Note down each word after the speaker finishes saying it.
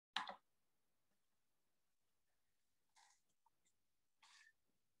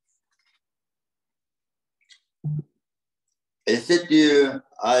ऐसे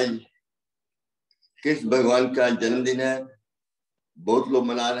आज कृष्ण भगवान का जन्मदिन है, बहुत लोग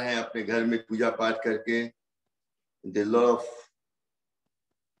मना रहे हैं अपने घर में पूजा पाठ करके. There are a lot of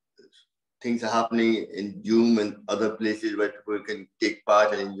things are happening in Zoom and other places where people can take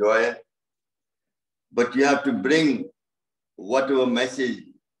part and enjoy it. But you have to bring whatever message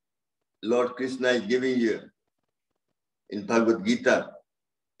Lord Krishna is giving you in Bhagavad Gita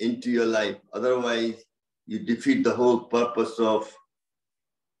into your life. Otherwise, you defeat the whole purpose of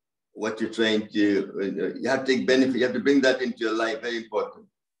what you're trying to. You have to take benefit. You have to bring that into your life. Very important.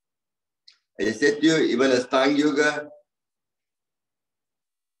 As I said to you, even Astanga Yoga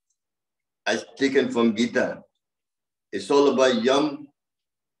is taken from Gita. It's all about yam,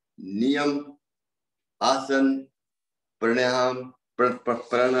 niyam, asan, pranayam,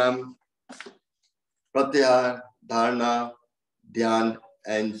 pratyahar, dharana, dhyan,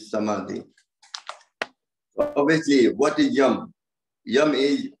 and samadhi. Obviously, what is yam? Yam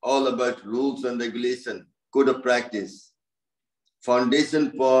is all about rules and regulation, code of practice,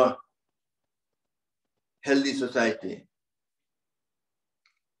 foundation for healthy society,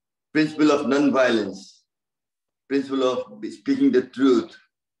 principle of non-violence, principle of speaking the truth,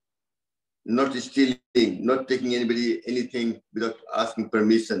 not stealing, not taking anybody anything without asking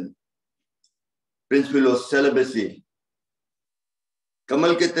permission, principle of celibacy.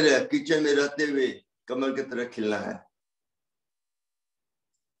 कमल के तरह kitchen में रहते हुए कमल के तरह खिलना है.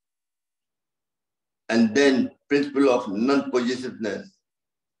 And then principle of non-possessiveness.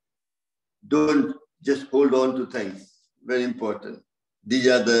 Don't just hold on to things. Very important. These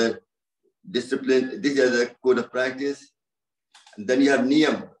are the discipline, these are the code of practice. And then you have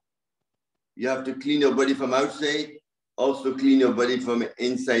niyam. You have to clean your body from outside, also clean your body from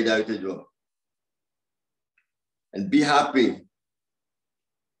inside out as well. And be happy.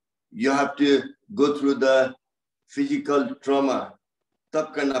 You have to go through the physical trauma.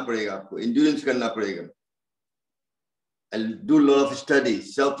 तब करना पड़ेगा आपको, endurance करना पड़ेगा. And do a lot of study,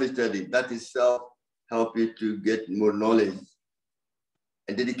 self-study. That itself help you to get more knowledge.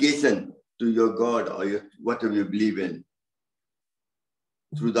 And dedication to your God or your, whatever you believe in.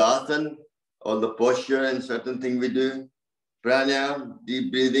 Through the asana, all the posture and certain things we do, pranayama,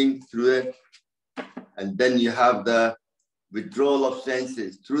 deep breathing through it. And then you have the withdrawal of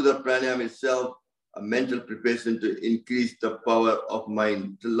senses. Through the pranayama itself, a mental preparation to increase the power of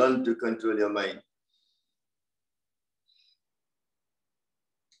mind, to learn to control your mind.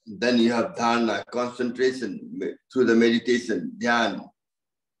 Then you have dharana, concentration through the meditation, dhyan.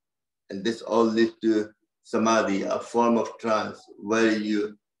 And this all leads to samadhi, a form of trance where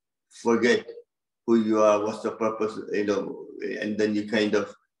you forget who you are, what's the purpose, and then you kind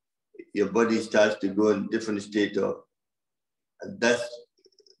of, your body starts to go in different state of, and that's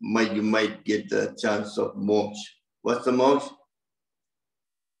you might get the chance of moksha. What's the moksha?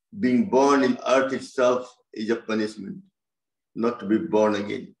 Being born in earth itself is a punishment, not to be born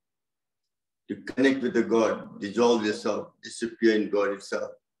again. To connect with the God, dissolve yourself, disappear in God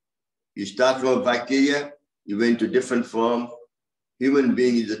itself. You start from a bacteria, you went to different form. Human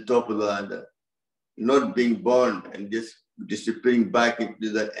being is the top of the ladder. Not being born and just disappearing back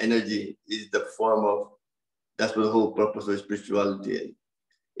into that energy is the form of, that's what the whole purpose of spirituality is.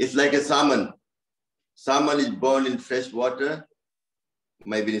 It's like a salmon. Salmon is born in fresh water,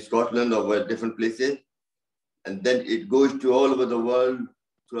 maybe in Scotland or different places, and then it goes to all over the world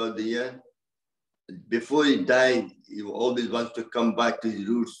throughout the year. Before he dies, he always wants to come back to his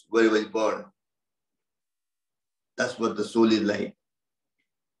roots where he was born. That's what the soul is like.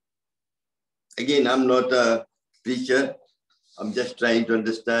 Again, I'm not a preacher. I'm just trying to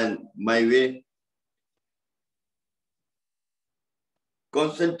understand my way.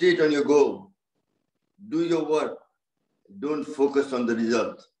 Concentrate on your goal. Do your work. Don't focus on the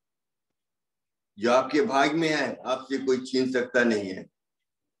result. जो आपके भाग में है, आपसे कोई छीन सकता नहीं है.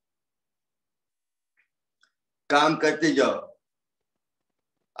 काम करते जाओ.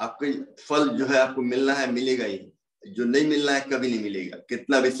 आपके फल जो है आपको मिलना है, मिलेगा ही. जो नहीं मिलना है, कभी नहीं मिलेगा.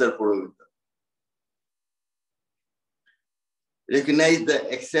 कितना भी sir फोड़ोगे. Recognize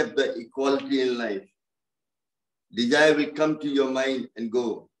accept the equality in life. Desire will come to your mind and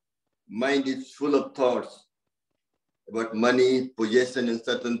go. Mind is full of thoughts about money, possession, and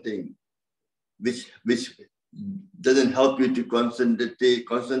certain things, which doesn't help you to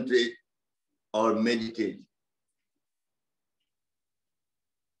concentrate or meditate.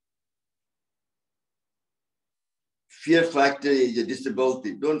 Fear factor is a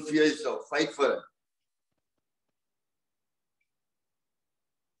disability. Don't fear yourself. Fight for it.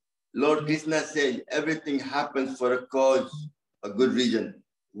 Lord Krishna said, everything happens for a cause, a good reason.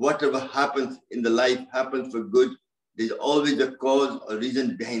 whatever happens in the life happens for good. There's always a cause or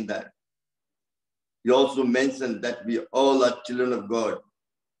reason behind that. He also mentioned that we all are children of God,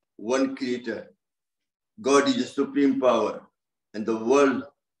 one creator. God is the supreme power, and the world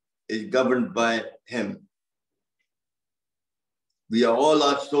is governed by him. We are all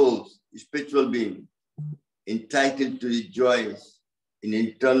our souls, spiritual beings, entitled to rejoice in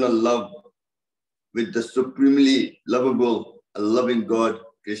eternal love with the supremely lovable and loving God,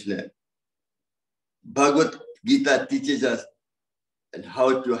 Krishna. Bhagavad Gita teaches us and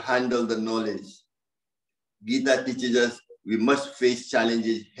how to handle the knowledge. Gita teaches us we must face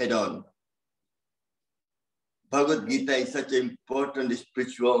challenges head on. Bhagavad Gita is such an important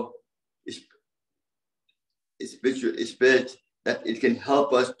spiritual spirit that it can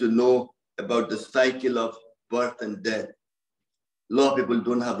help us to know about the cycle of birth and death. A lot of people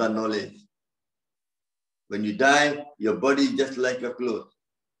don't have that knowledge. When you die, your body is just like your clothes.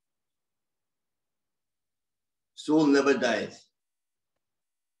 Soul never dies.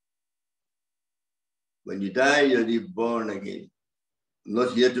 When you die, you're reborn again. I'm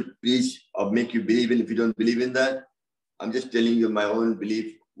not here to preach or make you believe in if you don't believe in that. I'm just telling you my own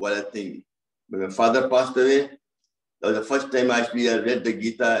belief, what I think. When my father passed away, that was the first time actually I read the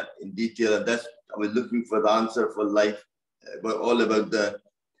Gita in detail. And that's, I was looking for the answer for life, but all about the,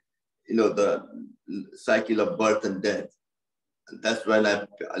 the cycle of birth and death. And that's when I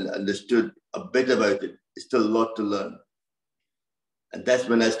understood a bit about it. It's still a lot to learn. And that's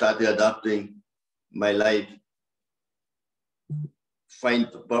when I started adapting my life, find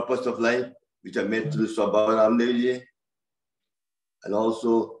the purpose of life, which I met through Swabhava Ramdevji. And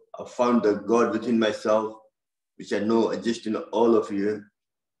also I found the God within myself, which I know exists in all of you.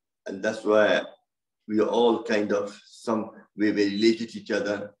 And that's why we are all kind of some way related to each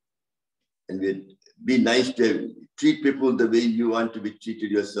other. And we be nice to treat people the way you want to be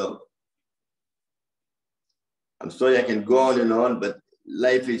treated yourself. I'm sorry I can go on and on, but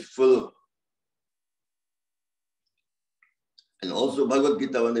life is full. And also Bhagavad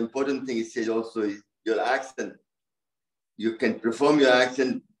Gita, one important thing it says also is your action. You can perform your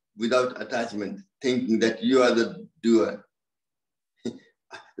action without attachment, thinking that you are the doer.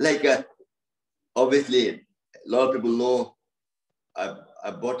 Obviously, a lot of people know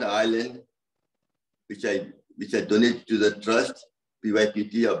I bought an island, which I donated to the trust,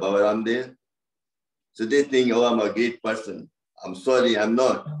 PYPT of Baba Ramdev. So they think, oh, I'm a great person. I'm sorry, I'm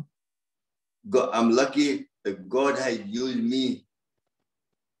not. I'm lucky that God has used me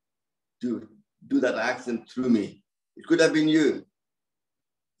to do that action through me. It could have been you.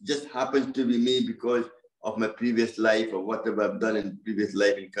 It just happens to be me because of my previous life or whatever I've done in previous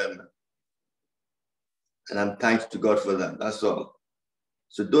life in karma. And I'm thanks to God for that. That's all.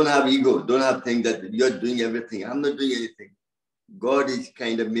 So don't have ego. Don't have think that you're doing everything. I'm not doing anything. God is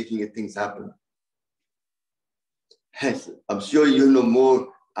kind of making things happen. Hence, I'm sure you know more.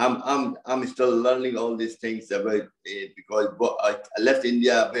 I'm still learning all these things about it because I left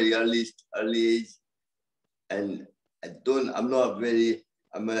India very early age, and I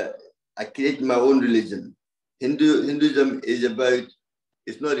create my own religion. Hinduism is about,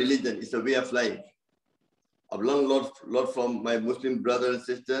 it's not religion, it's a way of life. I've learned a lot from my Muslim brother and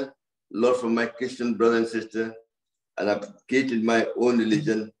sister, a lot from my Christian brother and sister, and I've created my own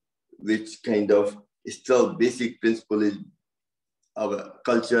religion, which kind of is still basic principle is our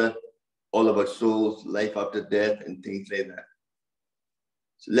culture, all about souls, life after death, and things like that.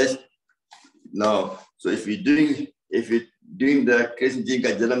 So if you're doing the Krishna Ji ka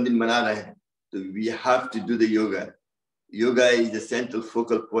Janamdin mana rahe hain, so we have to do the yoga. Yoga is the central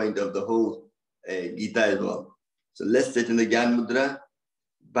focal point of the whole Gita as well. So let's sit in the Gyan Mudra,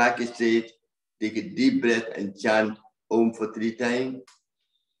 back straight, take a deep breath and chant Om for 3 times.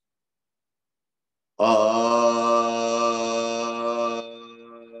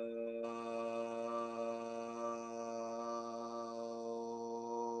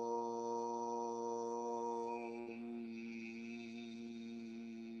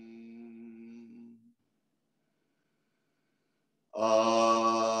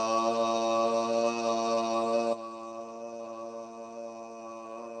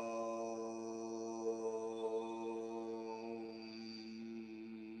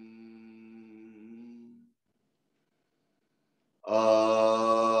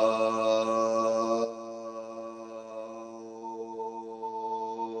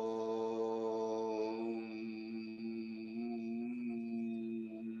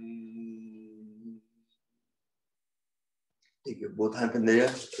 Take your both hands in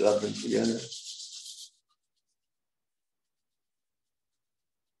there, rub them together.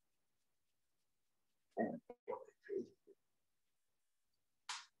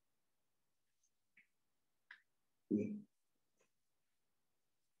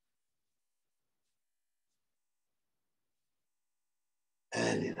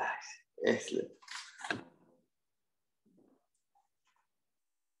 And relax. Excellent.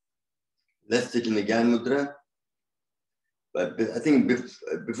 Let's sit in the Gyan Mudra. But I think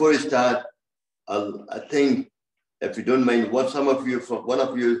before we start, I think, if you don't mind, one of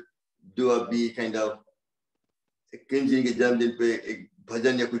you do a be kind of cringing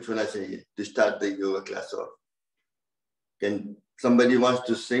bhajan ya kuch hona chahiye to start the yoga class off. Can somebody wants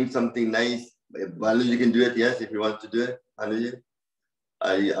to sing something nice? Balu, you can do it, yes, if you want to do it. Balu,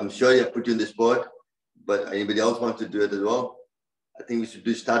 I'm sure I put you in the spot, but anybody else wants to do it as well? I think we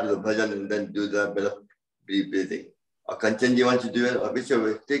should start with a bhajan and then do the bit of breathing. Or Kanchan, you want to do it? Or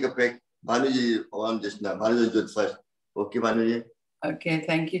whichever, take a pick. Banuji on just now. Banuji do it first. Okay, Banuji? Okay,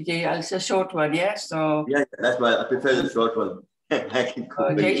 thank you, Jay. It's a short one, yeah? So yeah, that's why I prefer the short one. Jai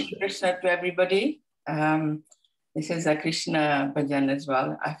Shri Krishna to everybody. This is a Krishna bhajan as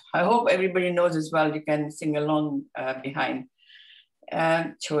well. I hope everybody knows as well. You can sing along behind.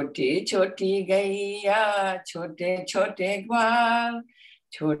 Choti choti gaiya, chote chote gwal.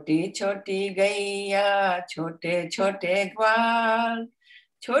 Choti choti gaiya, chote chote gwal.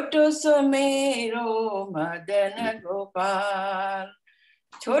 Choto so mero Madana Gopal.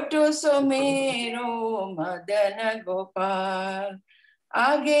 Choto so mero Madana Gopal.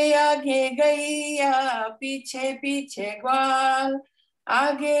 Aage aage gaiya, piche piche gwal.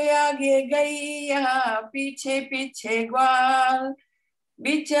 Aage aage gaiya, piche piche gwal.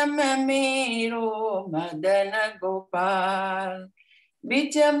 बीच में मेरो मदन गोपाल,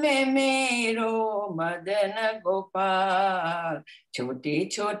 बीच में मेरो मदन गोपाल. छोटी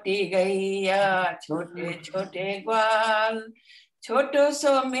छोटी गैया, छोटे छोटे ग्वाल. छोटो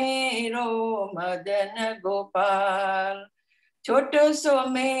सो मेरो मदन गोपाल. छोटो सो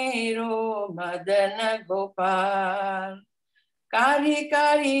मेरो मदन गोपाल. कारी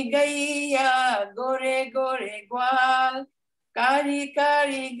कारी गैया, गोरे गोरे ग्वाल. कारी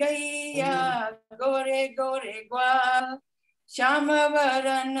कारी गैया, गोरे गोरे ग्वाल. श्याम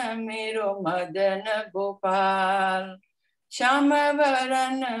वरन मेरो मदन गोपाल. श्याम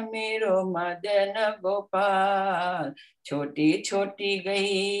वरन मेरो मदन गोपाल. छोटी छोटी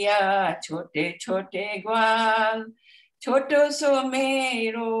गैया, छोटे छोटे ग्वाल. छोटो सो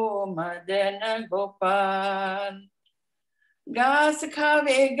मेरो मदन गोपाल. घास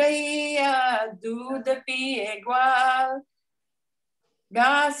खावे गैया, दूध पिए ग्वाल.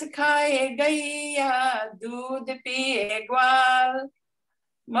 घास खाए गैया, दूध पिए ग्वाल.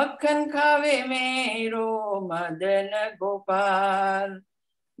 मक्खन खावे मेरो मदन गोपाल.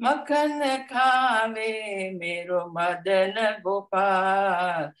 मक्खन खावे मेरो मदन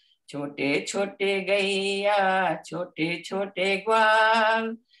गोपाल. छोटे छोटे गैया, छोटे छोटे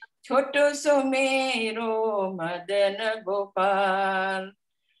ग्वाल. छोटो सो मेरो मदन गोपाल.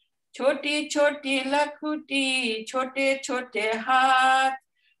 छोटी छोटी लखुटी, छोटे छोटे हाथ.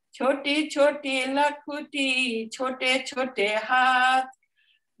 छोटी छोटी लखुटी, छोटे छोटे हाथ.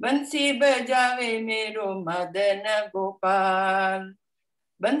 बंसी बजावे मेरो मदन गोपाल.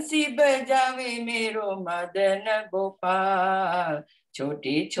 बंसी बजावे मेरो मदन गोपाल.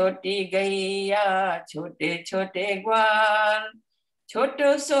 छोटी छोटी गैया, छोटे छोटे ग्वाल.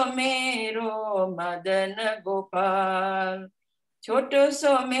 छोटो सो मेरो मदन गोपाल. छोटो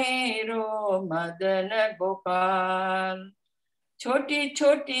सो मेरो मदन गोपाल. छोटी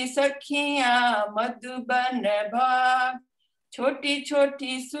छोटी सखियां मधुबन भाग. छोटी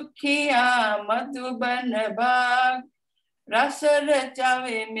छोटी सुखियां मधुबन भाग. रस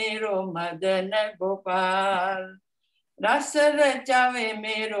रचावे मेरो मदन गोपाल. रस रचावे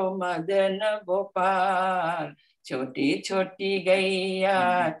मेरो मदन गोपाल. छोटी छोटी गैया,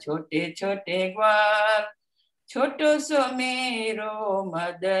 छोटे छोटे ग्वाल. छोटो सो मेरो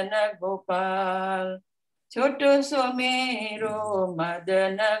मदन गोपाल. छोटो सो मेरो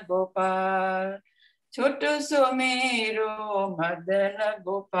मदन गोपाल. छोटो सो मेरो Madan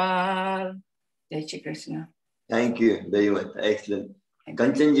Gopal. Jai Shri Krishna. Thank you very much. Excellent.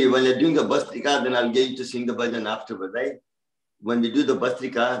 Kanchanji, when you're doing the Bastrika, then I'll get you to sing the bhajan afterward, right? When we do the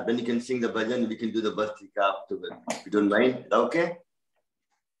Bastrika, then you can sing the bhajan, we can do the Bastrika afterward. If you don't mind, is that okay?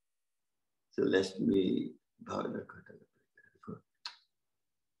 So let's me.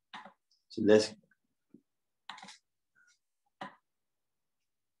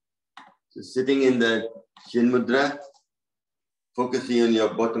 So sitting in the Shin Mudra, focusing on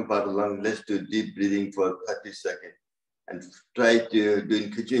your bottom part of the lung, let's do deep breathing for 30 seconds. And try to do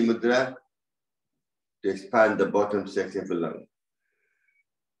in Khichdi Mudra to expand the bottom section of the lung.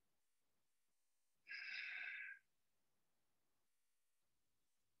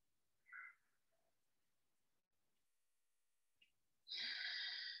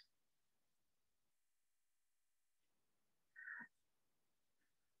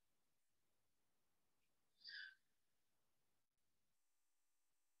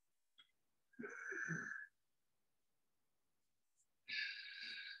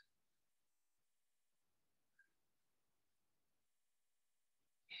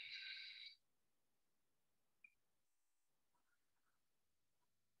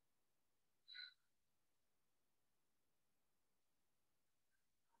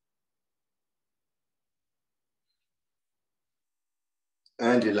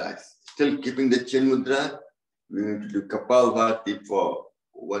 And relax. Still keeping the chin mudra. We're going to do Kapalbhati for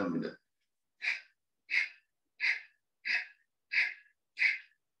 1 minute.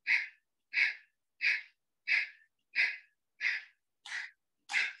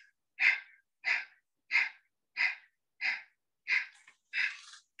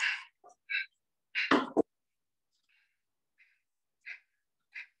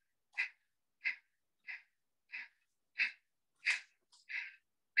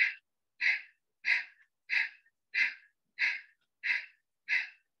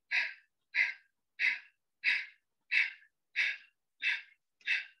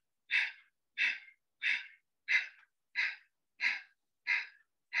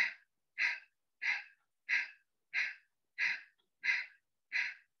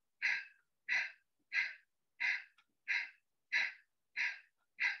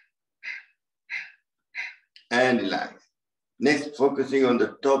 And relax. Next, focusing on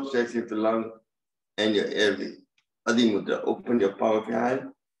the top section of the lung and your airway. Adi Mudra. Open your palm of your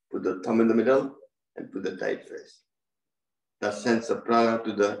hand, put the thumb in the middle, and put the tight fist. That sends the prana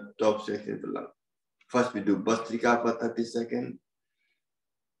to the top section of the lung. First, we do Bhastrika for 30 seconds.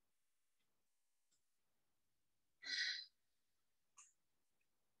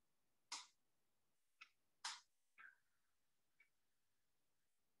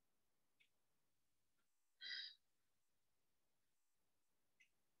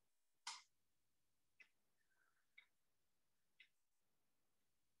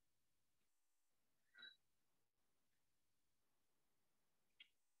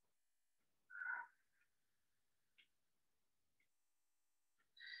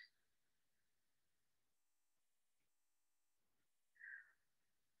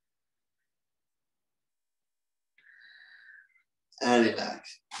 And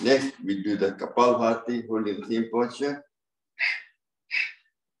relax. Next, we do the Kapalbhati, holding the same posture.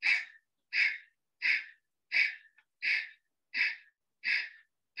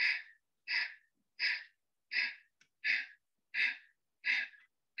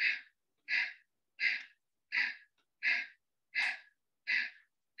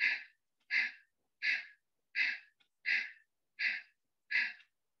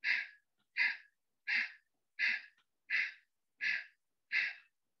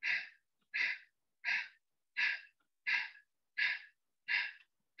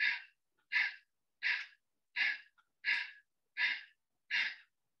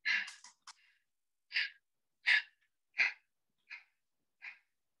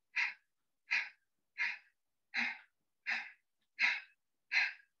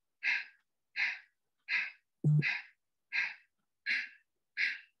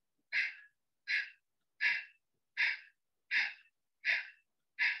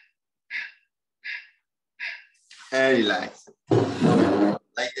 And relax.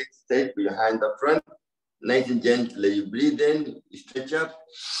 Like exercise, put your hand up front. Nice and gentle. You breathe in, you stretch up.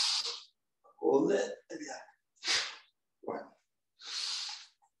 Hold it. One.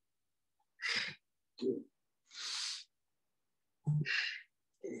 Two.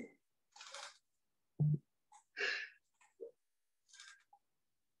 Three.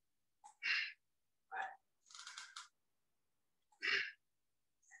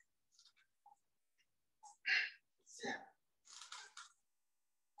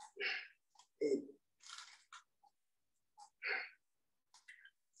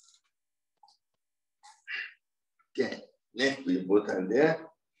 Okay, next we both hand there.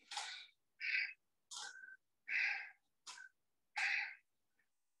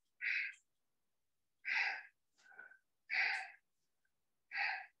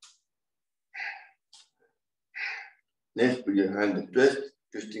 Next put your hand and twist,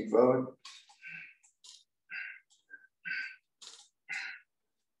 twisting forward.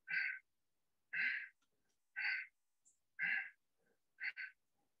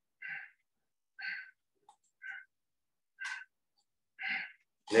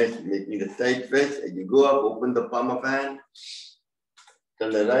 Next, making the tight fist. As you go up, open the palm of hand.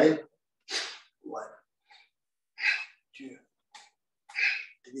 Turn the right. 1, 2,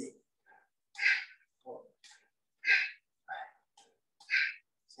 3, 4, 5,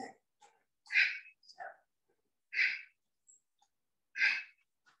 6,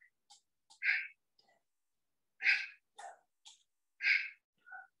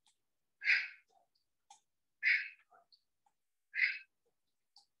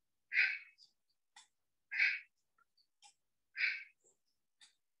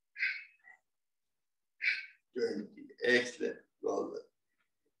 7. Excellent. Well done.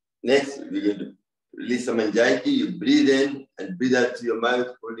 Next, we're going to release some anxiety. You breathe in and breathe out through your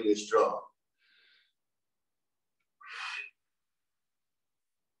mouth, holding a straw.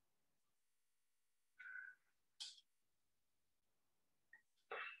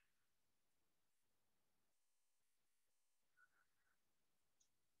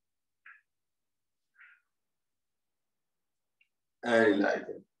 and relax.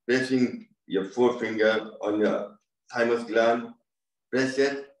 Pressing your forefinger on your thymus gland, press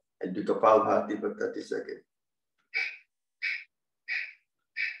it and do Kapalbhati for 30 seconds.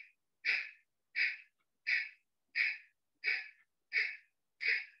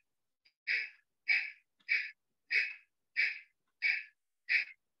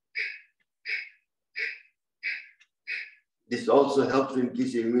 This also helps to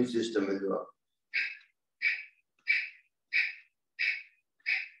increase your immune system as well.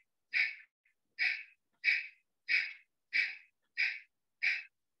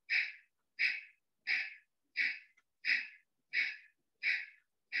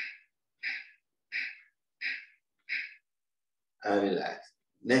 And relax.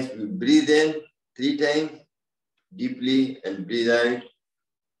 Next, we breathe in 3 times deeply and breathe out.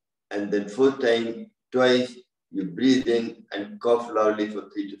 And then 4th time, twice, you breathe in and cough loudly for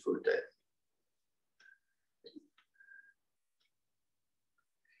 3 to 4 times.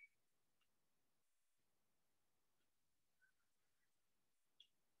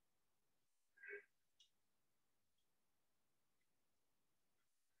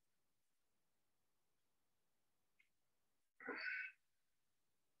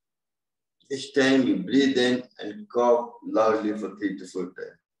 This time you breathe in and cough loudly for 3 to 4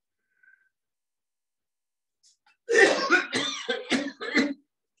 times.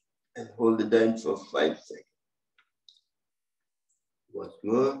 And hold it down for 5 seconds. Once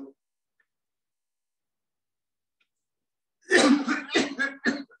more.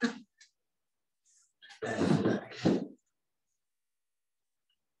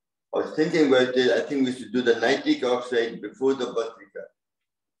 I was thinking about it, I think we should do the nitric oxide before the Bhastrika.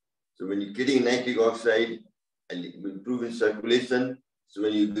 So when you're getting nitric oxide and improving circulation, so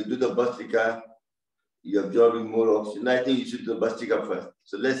when you do the Bhastrika, you're absorbing more oxygen. I think you should do the Bhastrika first.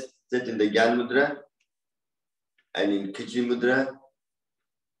 So let's sit in the Gyan Mudra and in Khichdi Mudra.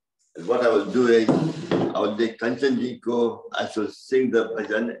 And what I will do is, I will take Kanchan Ji Ko, I shall sing the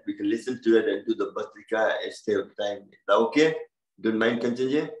bhajan, we can listen to it and do the Bhastrika and stay on time. Is that okay? Don't mind Kanchan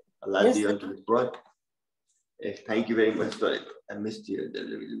Ji? I'll add you onto the spot. Thank you very much. Sorry, I missed you. Let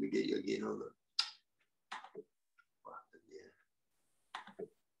me get you again. Hold on.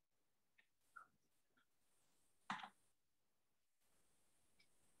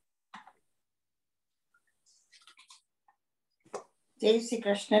 Jai Shri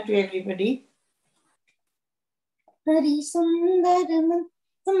Krishna to everybody. Hari Sundaram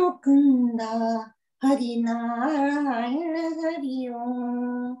Mukunda Hari Narayana Hari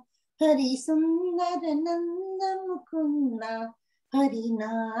Om Hari Sundarananda Mukunda Hari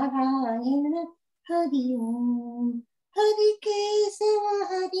Narayana Hari Om Hari Kesava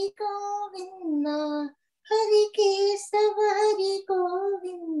Hari Govinda Hari Kesava Hari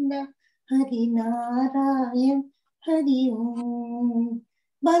Govinda Hari Narayana Hari Om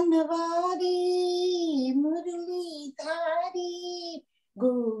Banwari Murli Dhari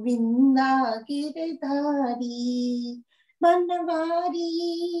Govinda Giridhari Banwari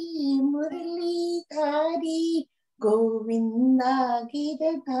Murli Dhari Govinda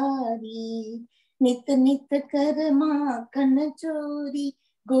Giridhari Nit Nit Karma Kanachori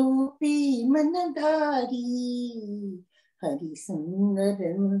Gopi Manadhari Hari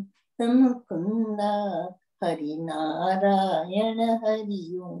Sundaram Tamukunda Hari Narayana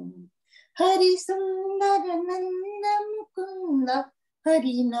Hari Om Hari Sundarananda Mukunda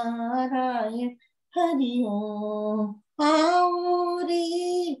Hari Narayana Hari Om Aao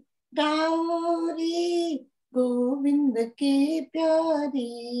re gaao re Govind ke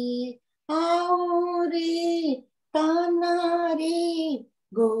pyare Aao re ताना रे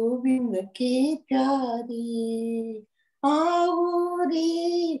गोविंद के प्यारे आओ रे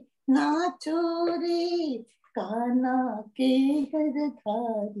नाचो रे काना के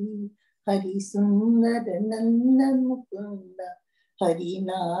हरधारी हरि सुंदर नंदन मुकुंद हरि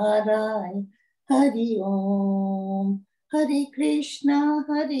नारायण हरि ओम हरे कृष्णा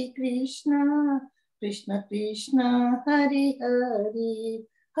कृष्ण कृष्ण हरे हरे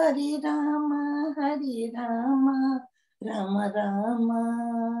हरे राम राम राम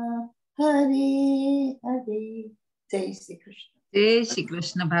हरे हरे जय Shri Krishna Jai Shri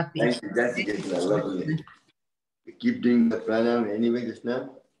Krishna Bhakti. Thank you, Jai Shri Krishna. Lovely. You keep doing the pranayam anyway, Krishna.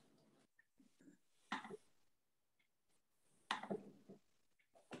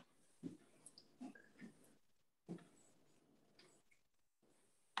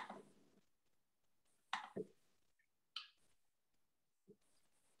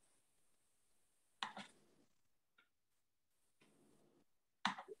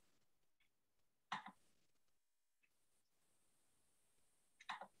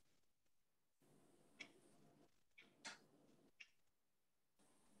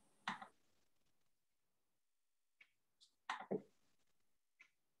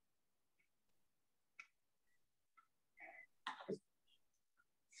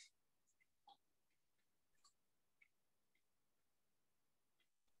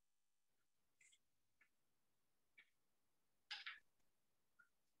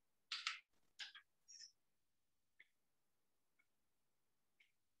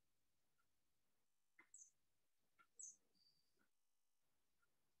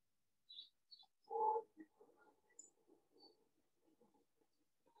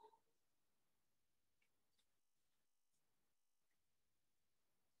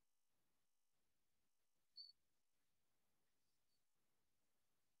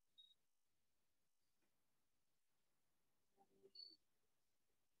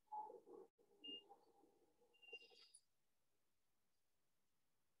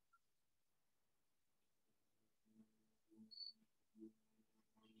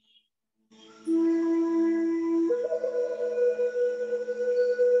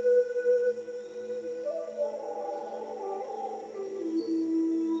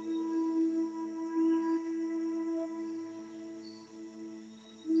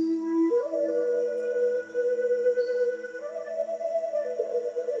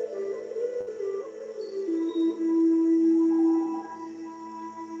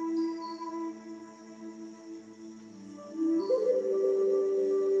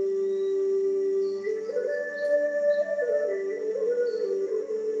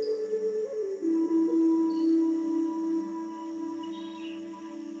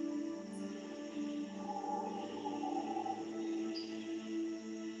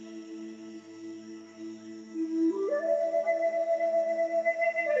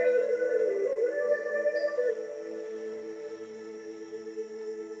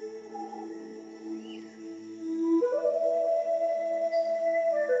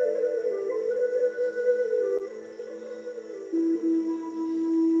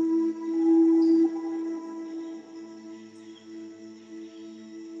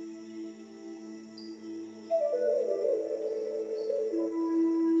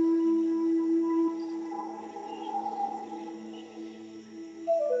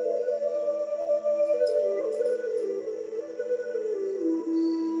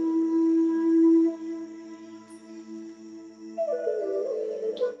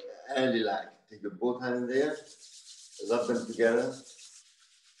 and relax. Take your both hands there, rub them together,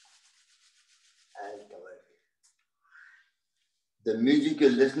 and come out. The music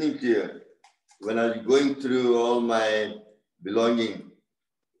you're listening to, when I was going through all my belonging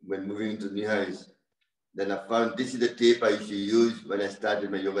when moving to new house, then I found this is the tape I used to use when I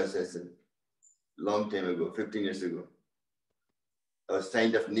started my yoga session, long time ago, 15 years ago. I was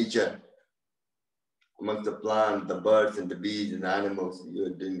kind of nature amongst the plants, the birds and the bees and the animals. You were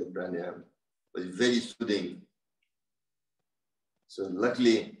doing the pranayama. It was very soothing. So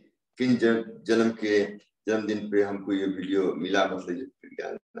luckily, किन जन्म के जन्मदिन पे हमको ये video मिला मतलब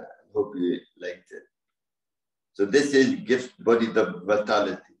I hope you liked it. So this is gives body the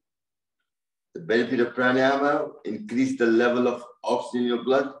vitality. The benefit of pranayama: increase the level of oxygen in your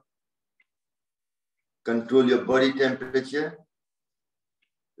blood, control your body temperature,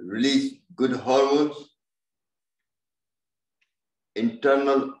 release good hormones,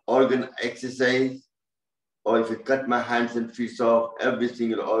 internal organ exercise, or if you cut my hands and feet off, every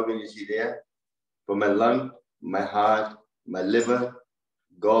single organ you see there, from my lung, my heart, my liver,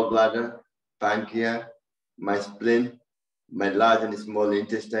 gallbladder, pancreas, my spleen, my large and small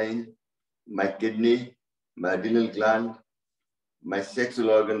intestine, my kidney, my adrenal gland, my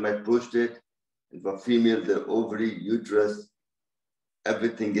sexual organ, my prostate, and for female, the ovary, uterus,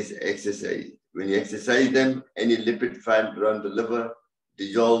 everything is exercised. When you exercise them, any lipid fat around the liver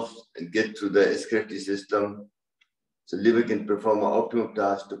dissolves and gets through the excretory system. So liver can perform an optimum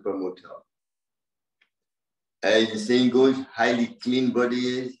task to promote health. As the saying goes, highly clean body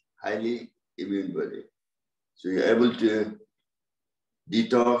is highly immune body. So you're able to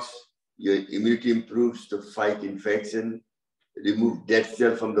detox, your immunity improves to fight infection, remove dead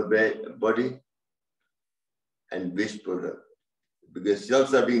cell from the body, and waste product. Because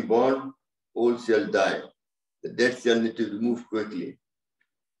cells are being born, old cells die. The dead cell need to remove quickly.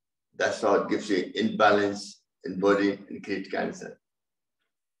 That's how it gives you imbalance in body and create cancer.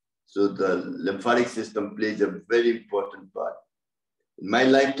 So the lymphatic system plays a very important part. In my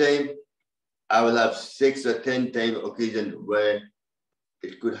lifetime, I will have 6 or 10 times occasion where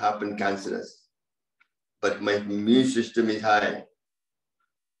it could happen cancerous. But my immune system is high.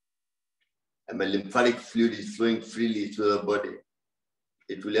 And my lymphatic fluid is flowing freely through the body.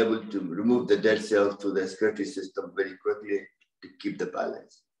 It will be able to remove the dead cells through the excretory system very quickly to keep the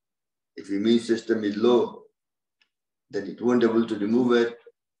balance. If your immune system is low, then it won't be able to remove it,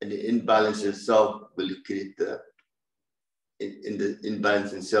 and the imbalance in cells will create the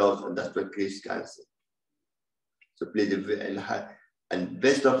imbalance in cells, and that's what creates cancer. So play the and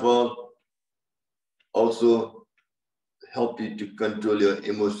best of all, also help you to control your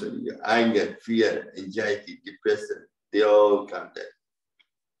emotion, your anger, fear, anxiety, depression. They all come there.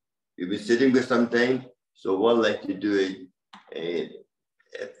 You'll be sitting with some time, so what I like to do is,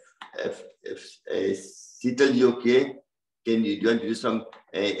 if Sital, you okay? Do you want to do some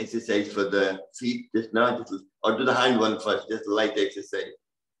exercise for the feet just now? Or do the hand one first, just a light exercise.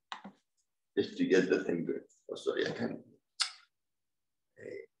 Just to get the thing good. Oh, sorry, I can't.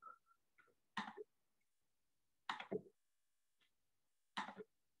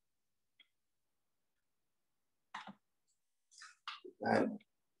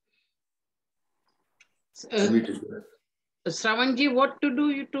 Shravanji, what to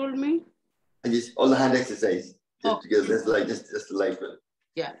do, you told me? And just all the hand exercise. Just together, just the light one.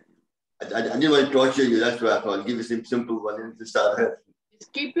 Yeah. I didn't want to torture you, that's why I thought I'll give you some simple one to start with.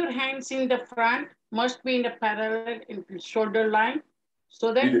 Just keep your hands in the front, must be in the parallel in the shoulder line.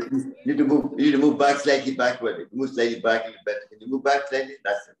 So that you need to move back slightly backward. Move slightly back a little bit. Can you move back slightly?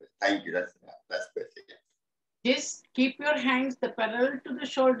 That's it. Thank you. That's better. Yeah. Just keep your hands the parallel to the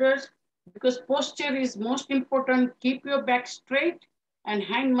shoulders, because posture is most important. Keep your back straight and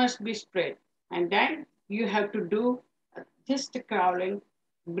hand must be straight. And then you have to do just a crawling.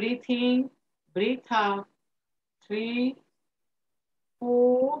 Breathe in, breathe out. 3,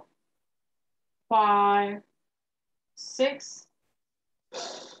 4, 5, 6,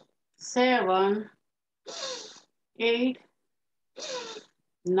 7, 8,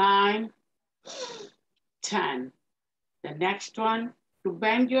 9, 10. The next one, to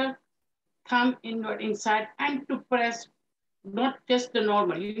bend your thumb inward inside and to press, not just the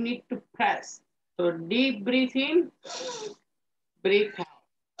normal, you need to press. So deep breathe in, breathe out.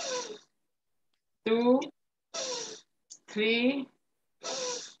 2, 3,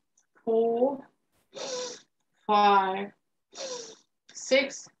 4, 5,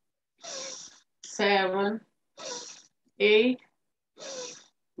 6, 7, 8,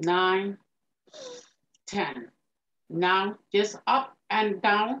 9, 10. Now just up and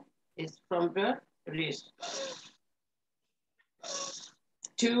down is from the wrist.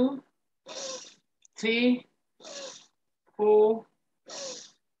 2, 3, 4,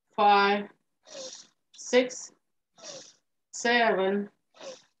 5, 6, 7,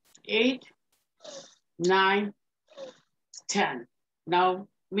 8, 9, 10. Now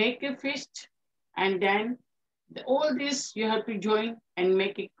make a fist, and then all this you have to join and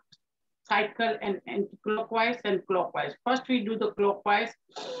make it cycle and anti-clockwise and clockwise. First we do the clockwise.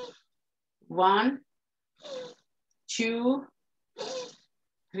 1, 2,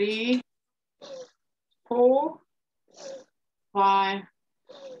 3, 4, 5,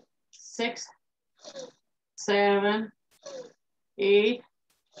 6, 7, 8,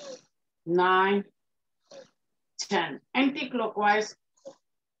 9, 10. Anti-clockwise.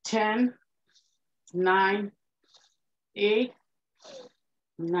 10, 9, 8,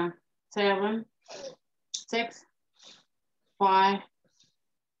 9, 7, 6, 5,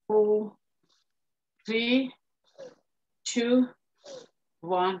 4, 3, 2,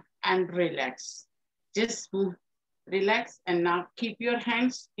 1, and relax. Just relax, and now keep your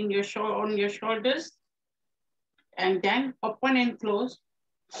hands in your on your shoulders, and then open and close.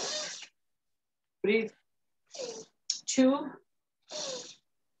 Breathe. 2,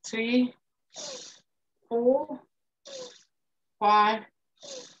 3, 4, 5,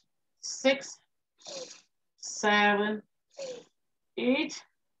 6, 7, 8,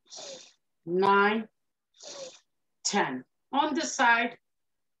 9, 10. On the side,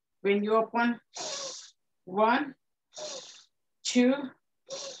 when you open, 1, 2,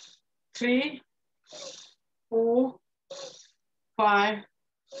 3, 4, 5,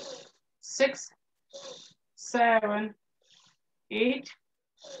 6, 7, 8,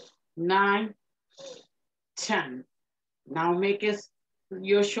 9, 10. Now make it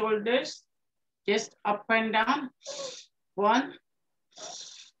your shoulders just up and down. 1,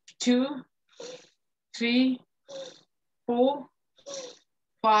 2, 3, 4,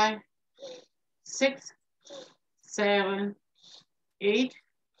 5, 6, 7, 8,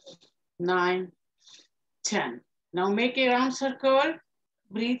 9, 10. Now make a round circle.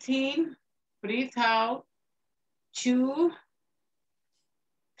 Breathe in, breathe out. 2,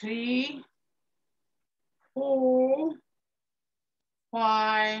 3, 4,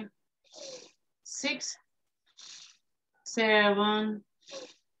 5, 6, 7,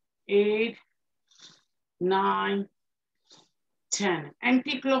 8, 9, 10.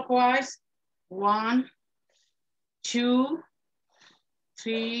 Anti-clockwise. 1, 2,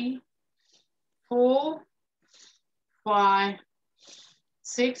 3, 4, 5,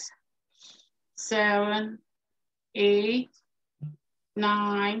 6, 7, 8,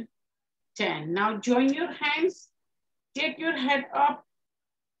 9, 10. Now join your hands, take your head up,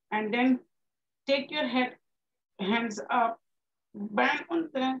 and then take your hands up, bang on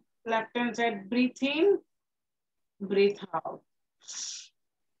the left hand side, breathe in, breathe out.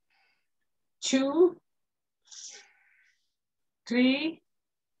 2, 3,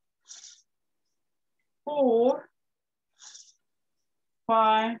 4,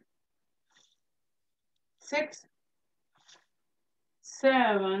 5, 6,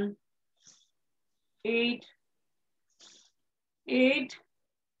 7, 8,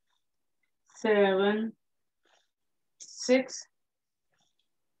 7, 6,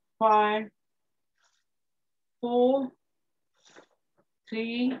 5, 4,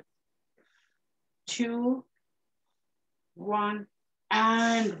 3, 2, 1,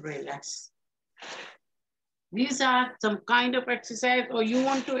 and relax. These are some kind of exercise, or you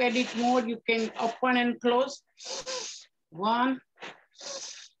want to edit more, you can open and close. 1,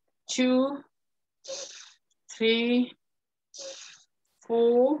 2, 3,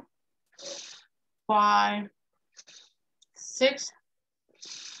 4, 5, 6,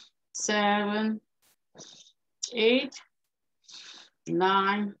 7, 8,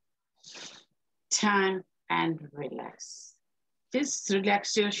 9, 10, and relax. Just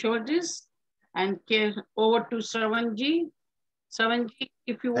relax your shoulders and get over to Savanji. Savanji,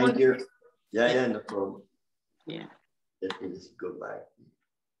 if you want. Thank you. Yeah, no problem. Yeah. Let me just go back.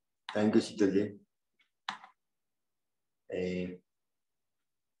 Thank you, Sitaji.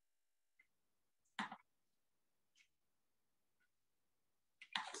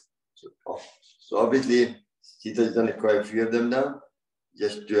 So obviously, Sita's done quite a few of them now.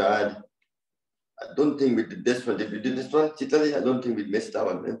 Just to add, I don't think we did this one. Did we do this one, Sitaji? I don't think we missed that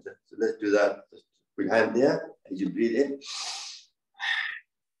one. So let's do that. Just put your hand there as you breathe in.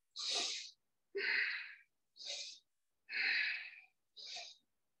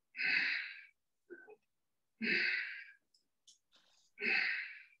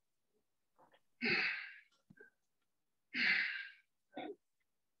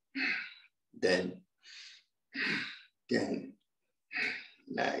 Then 10,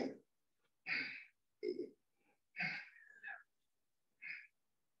 9.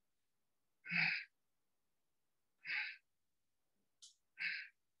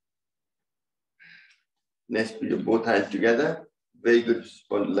 Next, put your both hands together. Very good.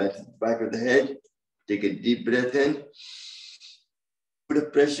 Spondylitis, back of the head. Take a deep breath in. Put a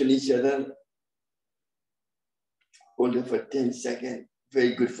pressure on each other. Hold it for 10 seconds.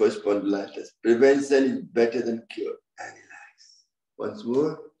 Very good for spondylitis. Prevention is better than cure. And relax. Once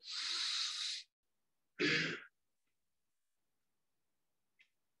more.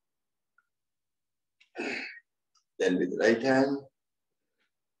 Then with the right hand.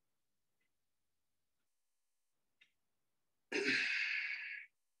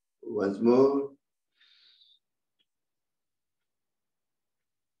 Once more.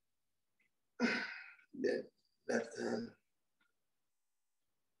 Then left hand.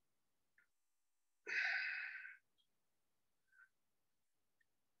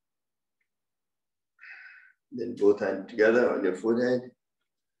 Then both hands together on your forehead.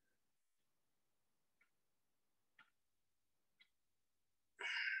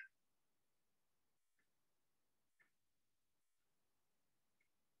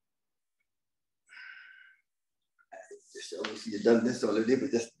 Just obviously you've done this already,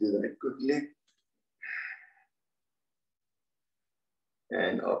 but just do that quickly.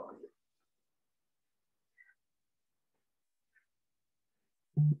 And up.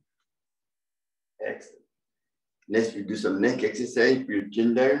 Excellent. Next, we do some neck exercise. Put your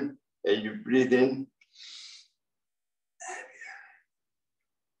chin down and you breathe in.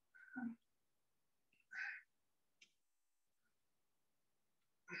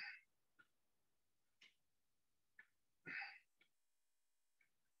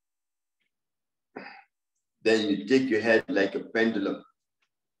 Then you take your head like a pendulum.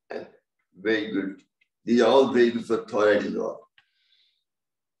 And very good. These are all very good for thyroid as well.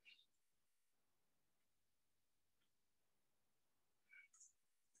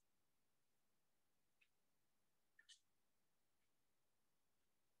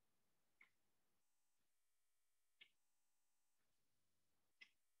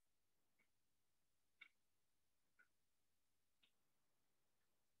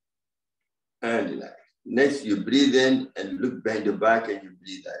 And relax. Next, you breathe in and look behind your back and you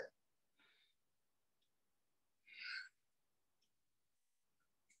breathe out.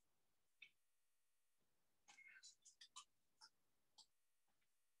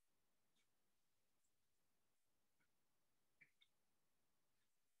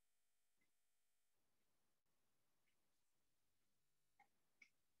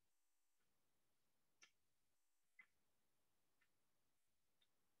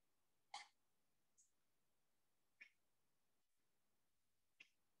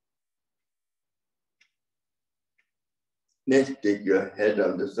 Next, take your head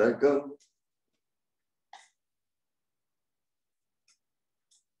around the circle.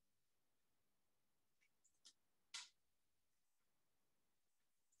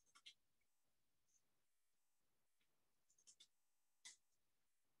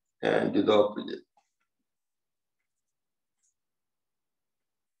 And do the opposite.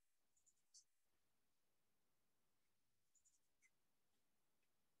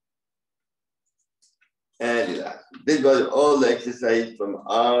 And relax. This was all the exercise from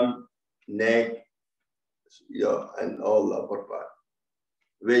arm, neck, and all the upper part.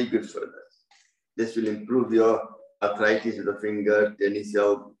 Very good for this. This will improve your arthritis of the finger, tennis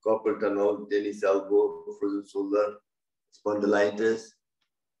elbow, carpal tunnel, tennis elbow, frozen shoulder, spondylitis,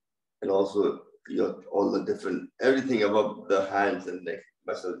 and also all the different, everything above the hands and neck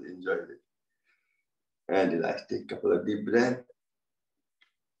muscles. Enjoy it. And relax. Take a couple of deep breaths.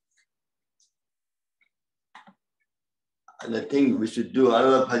 And I think we should do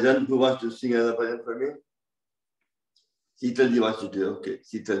another bhajan. Who wants to sing another bhajan for me? Sheetalji wants to do. Okay,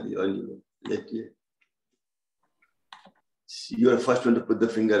 Sheetalji, on you. Let you. You are the first one to put the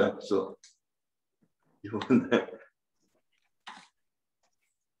finger up, so you want that.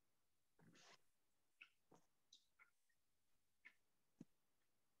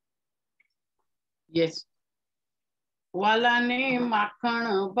 Yes. वालाने माखण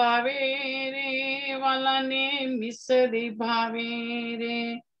भावे रे, वालाने मिसरी भावे रे,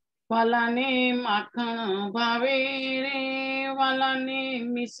 वालाने माखण भावे रे, वालाने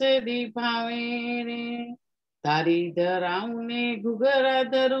मिसरी भावे रे, तारी धराउने घुगरा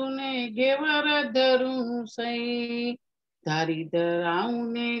धरुने घेवर धरू सई, तारी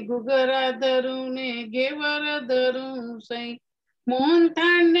धराउने घुगरा धरुने घेवर धरू सई,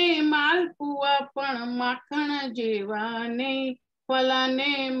 મોહનથાળને માલપુઆ પણ માખણ જેવા નહીં,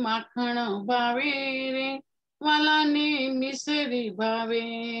 વાલાને માખણ ભાવે રે, वाला ने मिसरी भावे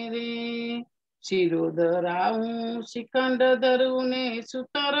रे शिरोधराऊ शिखंड धरू ने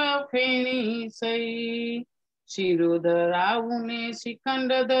सुतर फेणी सई शिरोधराऊ ने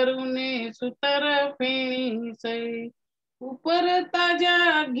शिखंड धरू ने सुतर फेणी सई ઉપર તાજા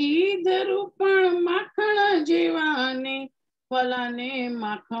ઘી ધરું પણ માખણ જેવાને વાલાને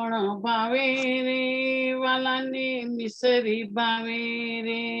માખણ ભાવે રે વાલાને મિસરી ભાવે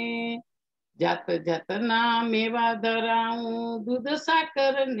રે જાત જાતના મેવા ધરાવું દૂધ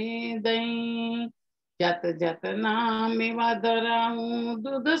સાકર ને દહીં જાત જાતના મેવા ધરાવું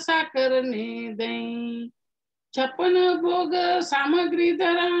દૂધ સાકર ને દહીં छप्पन भोग सामग्री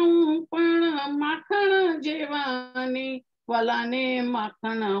धराऊं पण माखण जेवानी वालाने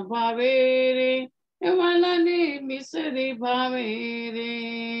माखण भावे रे वालाने मिसरी भावे रे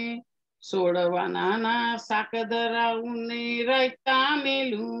सोडवाना ना साक धराऊं ने रायता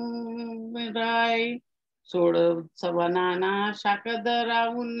मेलू राय सोडवाना ना शाक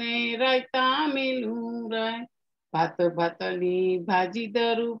धराऊं ने रायता मेलू राय भात भातनी भाजी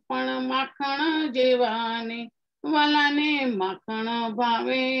धरू पण माखण जेवाने वालाने माखण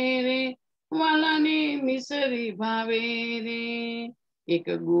भावे रे वालाने मिसरी भावे रे एक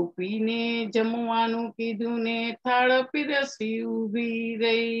गोपीने जमवानुं कीधुं ने थाळ पीरसी ऊभी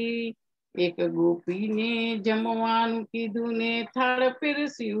रही एक गोपीने जमवानुं कीधुं ने थाळ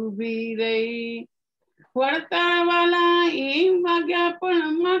पीरसी ऊभी रही वळता वाला एम वाग्या पण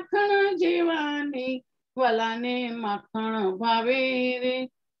माखण जेवाने वालाने माखण भावे रे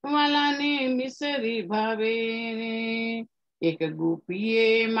वालाने मिसरी भावे रे एक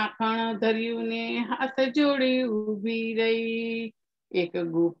गोपीए माखण धर्યું ने हाथ जोड़ी ऊभी रही एक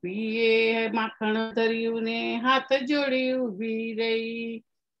गोपीए माखण धर्યું ने हाथ जोड़ी ऊभी रही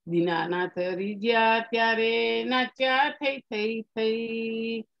दीनानाथ રીજ્યા ત્યારે નાચ્યા થઈ થઈ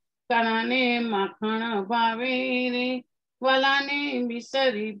થઈ કાનાને માખણ ભાવે રે વાલાને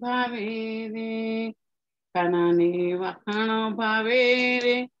મિસરી ભાવે રે કાનાને માખણ ભાવે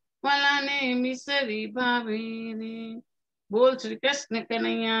રે વાલાને મિસરી ભાવે રે બોલ શ્રી કૃષ્ણ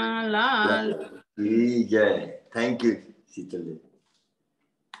કનૈયા લાલ Jai. Thank you, Sheetal.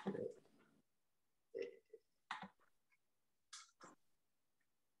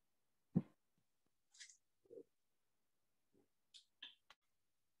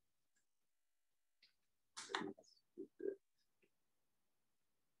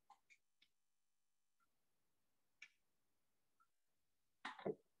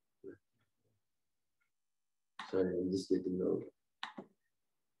 Sorry, I'm just getting over.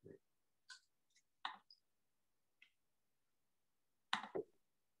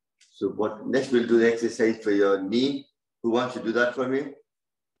 So what next we'll do the exercise for your knee. Who wants to do that for me?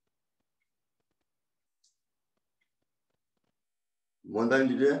 Mondan,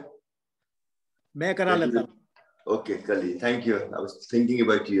 you do it? मैं करा लेता हूँ. Okay, Kali, thank you. I was thinking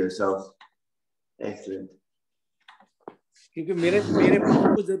about you yourself. Excellent. क्योंकि मेरे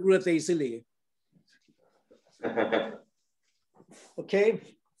पाँव को जरूरत है इसलिए. Okay,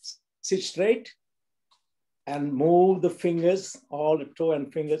 sit straight and move the fingers, all the toe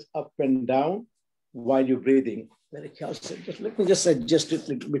and fingers up and down while you're breathing. Very careful. Let me just adjust it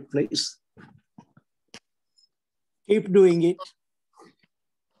a little bit, please. Keep doing it.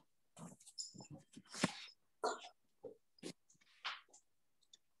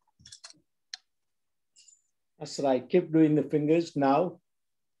 That's right. Keep doing the fingers now.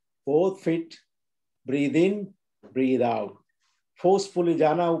 Both feet. Breathe in, breathe out. Forcefully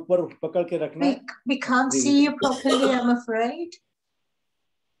जाना ऊपर पकड़ के रखना. We can't see you properly, I'm afraid.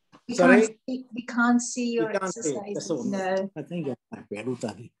 Sorry? We can't see your We can't see. exercises. No. I think I'm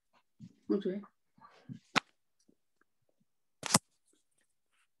okay.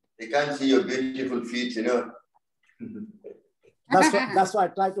 They can't see your beautiful feet, you know. That's why I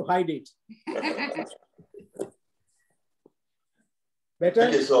try to hide it. Better?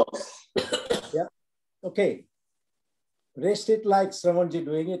 Okay, so. Yeah. Okay. Rest it like Shravanji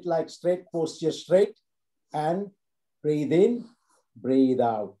doing it, like straight posture, straight, and breathe in, breathe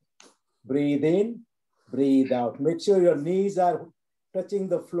out. Breathe in, breathe out. Make sure your knees are touching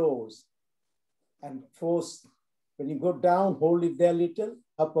the floors. And force, when you go down, hold it there a little,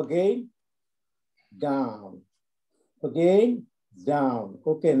 up again, down. Again, down.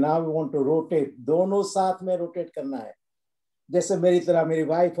 Okay, now we want to rotate. दोनों साथ में rotate करना है. जैसे मेरी तरह मेरी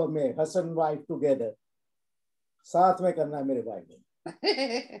wife और मैं, हस्बैंड वाइफ टुगेदर, साथ में करना है मेरे भाई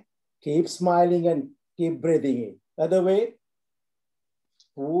बहन. Keep smiling and keep breathing in. Other way,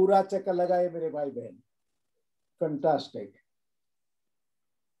 पूरा चक्कर लगाए मेरे भाई बहन. Fantastic.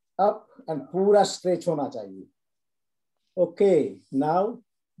 Up and पूरा stretch होना चाहिए. Okay, now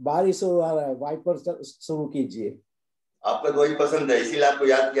बारिश हो रहा है, वाइपर शुरू कीजिए। आपको वही पसंद है, इसीलिए आपको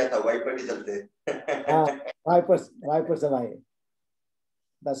याद किया था, वाइपर ही चलते हैं। हाँ, वाइपर चलाइए।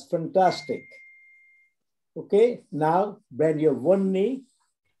 That's fantastic. Okay, now bend your one knee,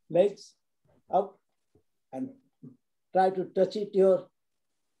 legs up, and try to touch it your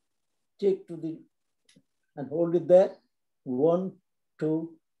cheek to the, and hold it there. 1,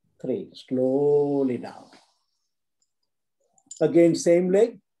 2, 3. Slowly down. Again, same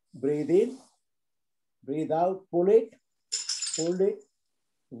leg. Breathe in, breathe out, pull it, hold it.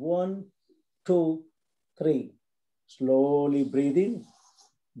 1, 2, 3. Slowly breathe in,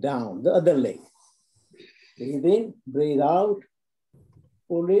 down. The other leg. Breathe in, breathe out,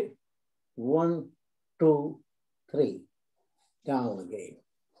 pull it. 1, 2, 3. Down again.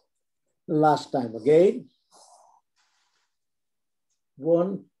 Last time again.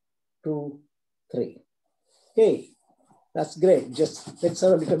 1, 2, 3. Okay, that's great. Just let's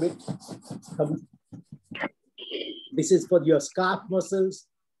have a little bit. This is for your calf muscles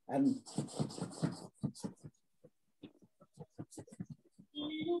and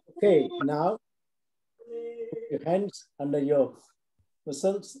okay, now put your hands under your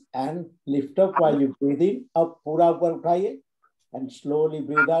muscles and lift up while you breathe in. Up, pura upar uthaiye, and slowly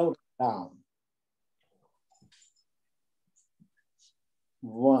breathe out, down.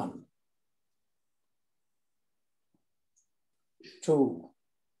 1, 2,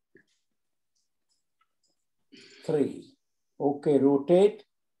 3. Okay, rotate.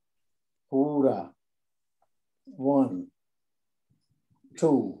 Pura. 1,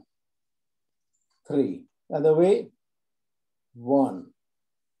 2, 3. Other way. 1,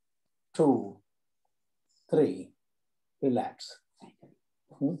 2, 3. Relax.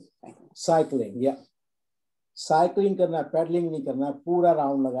 Cycling, yeah. Cycling करना, pedaling नहीं करना, पूरा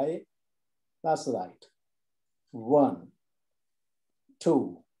round लगाए. That's right. 1,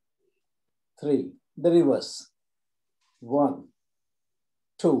 2, 3. The reverse. 1,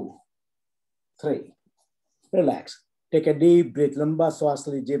 2, 3. Relax. Take a deep breath. लंबा श्वास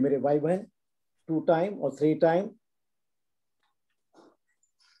लीजिए मेरे भाई बहन. 2 times or 3 times.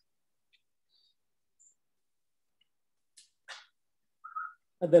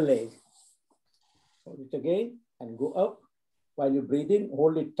 Other leg. Hold it again and go up. While you breathe in,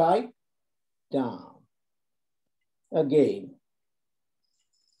 hold it tight. Down. Again.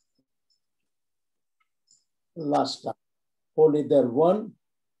 Last time. Hold it there. 1,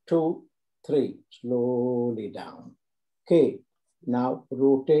 2, 3. Slowly down. Okay. Now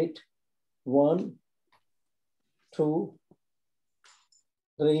rotate. 1, 2,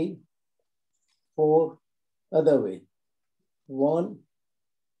 3, 4. Other way. 1,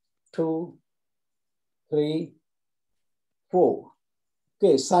 2, 3, 4.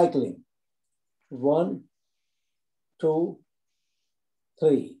 Okay, cycling. 1, 2,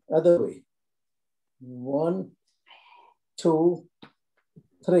 3. Other way. 1, 2,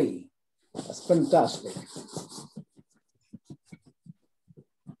 3. That's fantastic.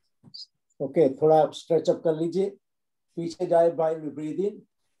 Okay, थोड़ा stretch up कर लीजिए. पीछे जाए while you breathe in,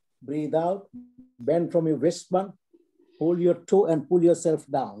 breathe out, bend from your waistband, hold your toe and pull yourself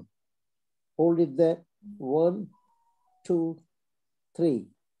down. Hold it there. 1, 2, 3.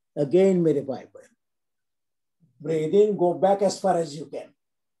 Again, मेरे भाई बहन. Breathe in, go back as far as you can.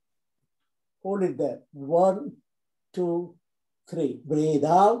 Hold it there. 1, 2, 3. Breathe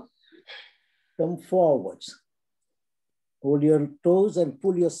out. Come forwards. Hold your toes and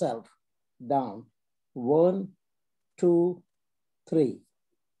pull yourself down. 1, 2, 3.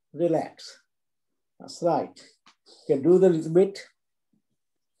 Relax. That's right. You can do the little bit.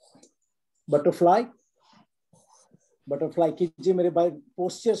 Butterfly. Butterfly कीजिए मेरे भाई.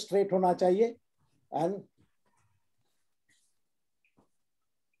 Posture straight होना चाहिए. And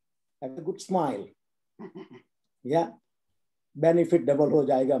have a good smile. Yeah. Benefit double हो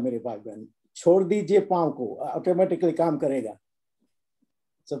जाएगा मेरे भाई बहन. छोड़ दीजिए पाँव को. Automatically काम करेगा.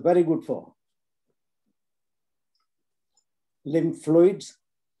 So very good for lymph fluids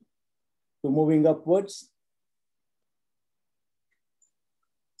to moving upwards.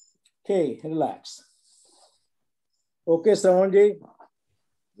 Okay, relax. Okay, Shravan ji.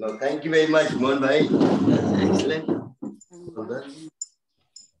 No, thank you very much, Mohan bhai. That's excellent.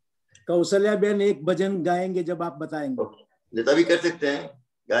 Kaushalya बहन एक भजन गाएंगे जब आप बताएंगे. जैसा भी कर सकते हैं,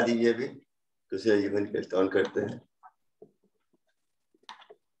 गा दीजिए अभी. दूसरा जीवन करते ऑन करते हैं.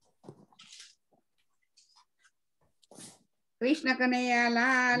 कृष्ण कन्हैया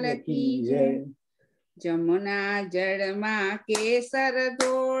लाल की जय. जमुना जड़मा केसर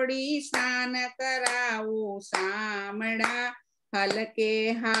दौड़ी स्नान कराऊ सामड़ा.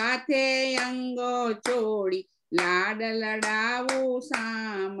 हलके हाथे अंगो चोड़ी લાડ લડાવું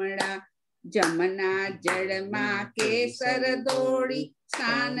સામળા જમના જળમાં કેસર દોડી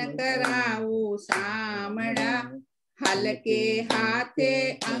સ્નાન કરાવું સામળા હલકે હાથે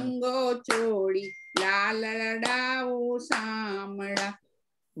અંગો ચોડી લાલ લડાવું સામળા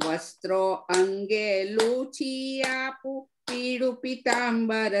વસ્ત્રો અંગે લૂછી આપું પીળું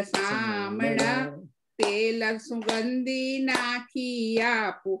પીતાંબર સામળા તેલ સુગંધી નાખી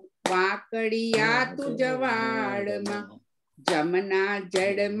આપું વાકડિયા તું જવાડમાં જમના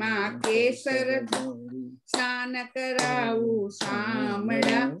જળમાં કેસર સ્નાન કરાવું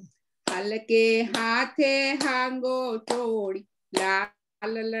સામળા હલકે હાથે હાંગો ચોડી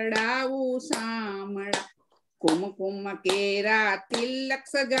લાલ લડાવું સામળા કુમકુમ કેરા તિલક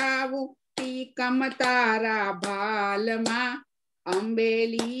સજાવું ટીકમ તારા ભાલમાં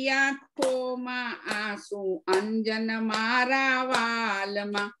અંબેલી આંખોમાં આંસુ અંજન મારા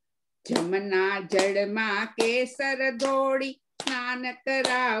વાલમાં જમના જળમાં કેસર દોડી સ્નાન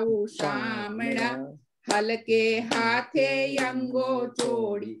કરાવું સામળા હલકે હાથે અંગો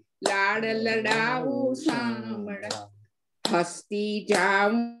ચોડી લાડ લડાવું સામળા હસતી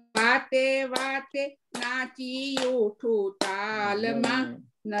જાઉં વાતે વાતે નાચી ઉઠું તાલમાં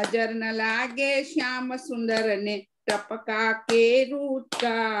નજર ન લાગે શ્યામ સુંદર ને ટપકા કેરું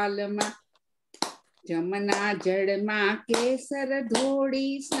તાલમાં જમના જળમાં કેસર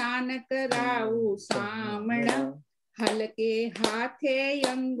ધોડી સ્નાન કરાવું સામળા હલકે હાથે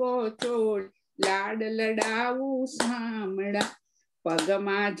અંગો ચોડ લાડ લડાવું સામળા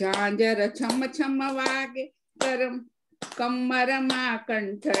પગમાં ઝાંઝર છમ છમ વાગે કમરમાં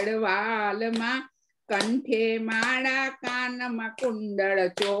કંઠળવાલમાં કંઠે માળા કાનમાં કુંડળ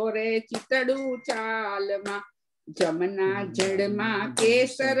ચોરે ચિતડું ચાલમાં જમના જળમાં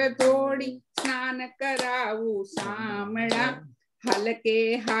કેસર ધોડી સ્નાન કરાવું સામળા હલકે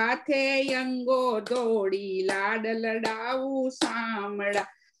હાથે અંગો દોડી લાડ લડાવું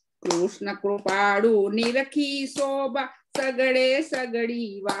સામળા કૃષ્ણ કૃપાળુ નિરખી શોભા સગડે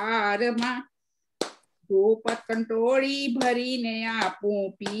સગડી વારમાં ધૂપ કંટોળી ભરીને આપું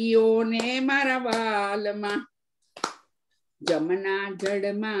પીઓને મારા વાલમાં જમના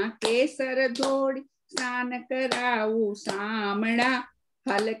જળમાં કેસર ધોડી સ્નાન કરાવું સામળા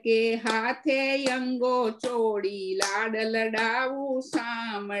હલકે હાથે અંગો ચોડી લાડ લડાવું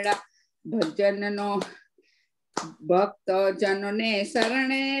સામળા ભજનનો ભક્ત જનને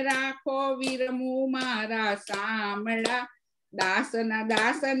શરણે રાખો વિરમું મારા સામળા દાસના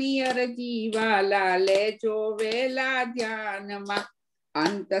દાસની અરજી વાલા લેજો વેલા ધ્યાનમાં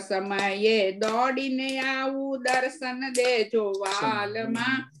અંત સમયે દોડીને આવું દર્શન દેજો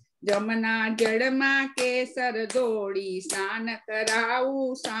વાલમાં જમના જળમાં કેસર દોડી સ્નાન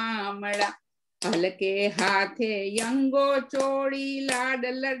કરાવું સામળા હલકે હાથે અંગો ચોડી લાડ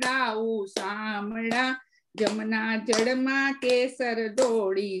લડાવું સામળા જમના જળમાં કેસર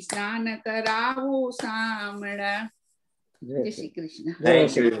દોડી સ્નાન કરાવું સામળા. જય Shri Krishna.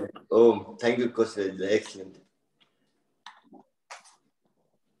 Thank you. Oh, thank you, Kosraj. Excellent.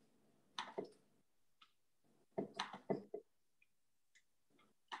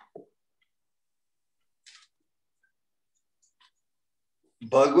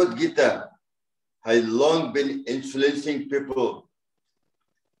 Bhagavad Gita has long been influencing people,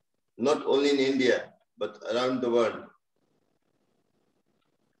 not only in India, but around the world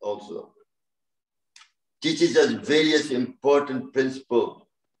also. Teaches us various important principles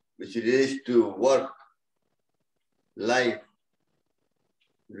which relate to work, life,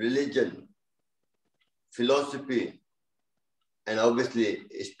 religion, philosophy, and obviously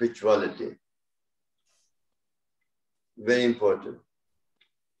spirituality. Very important.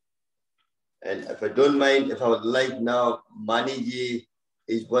 And if I don't mind, if I would like now, Maniji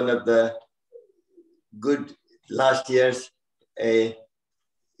is one of the good last year's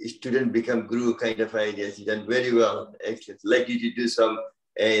student become guru kind of ideas. He's done very well. Excellent. Like you to do some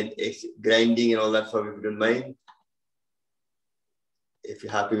grinding and all that for me, if you don't mind. If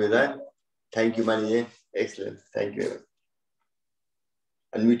you're happy with that. Thank you, Maniji. Excellent. Thank you.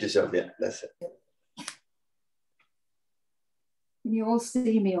 Unmute yourself. Yeah, that's it. Can you all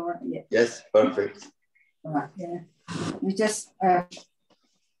see me all right? Yeah. Yes, perfect. All right, yeah. You just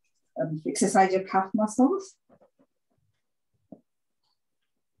exercise your calf muscles.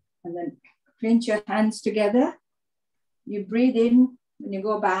 And then clench your hands together. You breathe in when you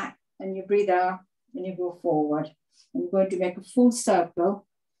go back, and you breathe out when you go forward. And you're going to make a full circle.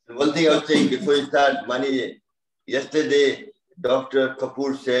 One thing I was saying before you start, Maniji, yesterday, Dr.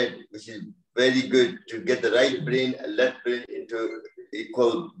 Kapoor said, which is very good, to get the right brain and left brain into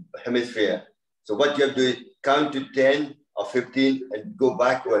equal hemisphere. So what you have to do is count to 10 or 15 and go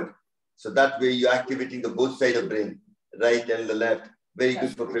backward. So that way you're activating the both sides of brain, right and the left. Very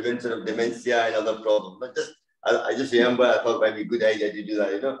good for prevention of dementia and other problems. But just, I just remember, I thought it might be a good idea to do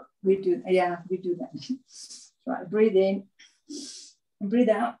that, you know? We do, yeah, we do that. Right, breathe in, breathe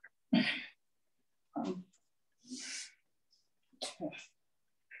out.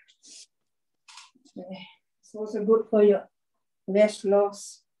 It's also good for your weight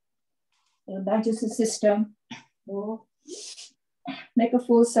loss, your digestive system. Make a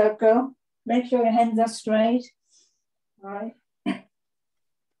full circle. Make sure your hands are straight. Right.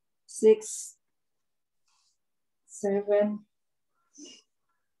 6, 7,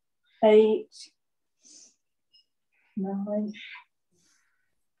 8, 9,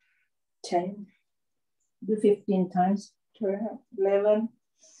 10. Do 15 times. 12, 11,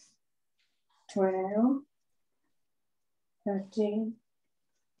 12, 13,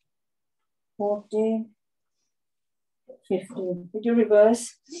 14, 15. Did you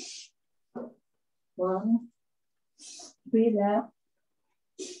reverse? 1. Breathe out.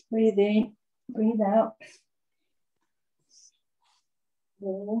 Breathe in. Breathe out.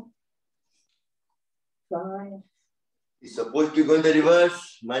 4, 5. It's supposed to go in the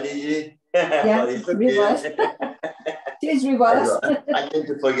reverse, Maniji. Yeah, it's okay. reverse. Please reverse. I tend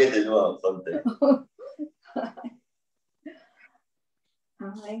to forget as well sometimes.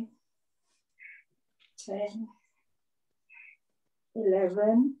 9, 10,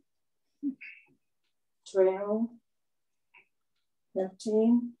 11, 12,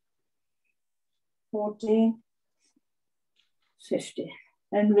 13, 14, 15.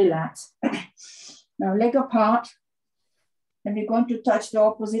 And relax. Now leg apart. And we're going to touch the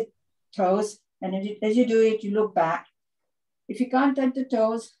opposite toes. And as you do it, you look back. If you can't touch the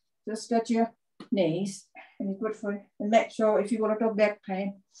toes, just touch your knees. And it's good for you. And make sure if you've got a lot of back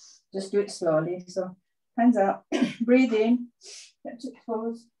pain, just do it slowly. So hands up, breathe in, touch the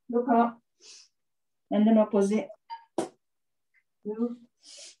toes, look up, and then opposite.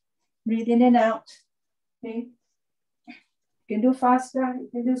 Breathe in and out. Okay. You can do faster, you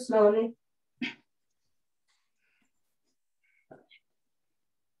can do slowly.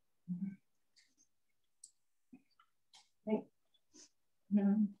 Okay.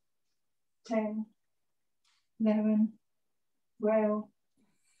 9, 10, 11, 12,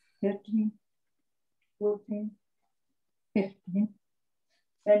 13, 14, 15.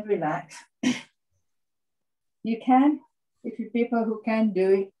 Then relax. You can, if you people who can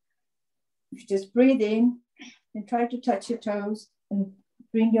do it, you just breathe in and try to touch your toes and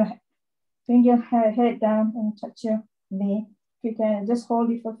bring your head down and touch your knee. If you can, just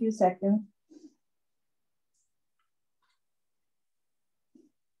hold it for a few seconds.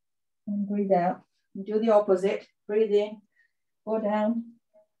 And breathe out. Do the opposite. Breathe in, go down,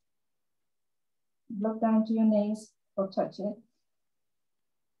 look down to your knees or touch it.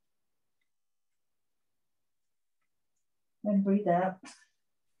 And breathe out.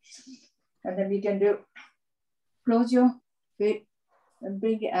 And then we can do, close your feet and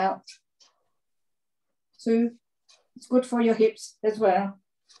bring it out. So it's good for your hips as well.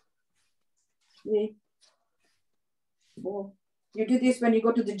 3, 4. You do this when you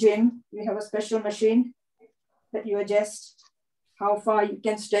go to the gym. We have a special machine that you adjust how far you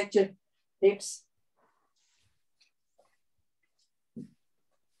can stretch your hips.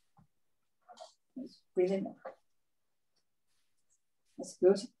 Breathe in. That's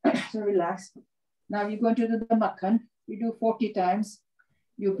good. So relax. Now you're going to do the makhan. You do 40 times.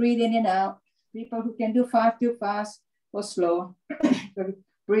 You breathe in and out. People who can do 5 too fast or slow. So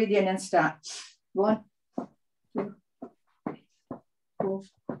breathe in and start. 1, 2, 4,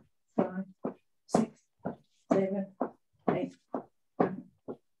 5, 6, 7, 8, 9,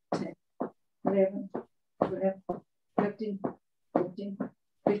 10, 11, 12, 13, 14,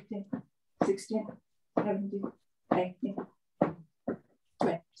 15, 16, 17, 18,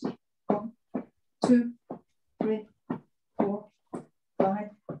 20. 1, 2, 3, 4, 5,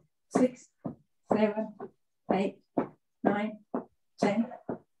 6, 7, 8, 9, 10,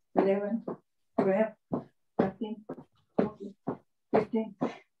 11, 12, 13, 14, 15,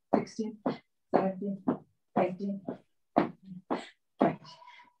 16, 17, 18, 20.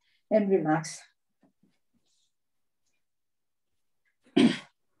 And relax.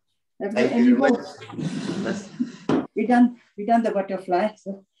 Thank you very much. We done the butterfly.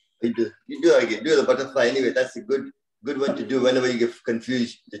 So. You do again. Do the butterfly anyway. That's a good one to do whenever you get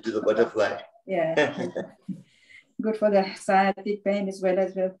confused. Just do the butterfly. Yeah. Good for the sciatic pain as well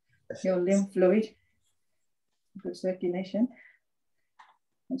as your lymph fluid. Good circulation.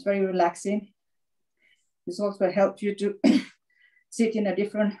 It's very relaxing. This also helps you to sit in a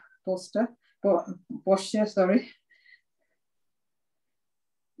different posture. Sorry.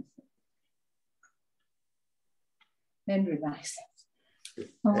 and relax.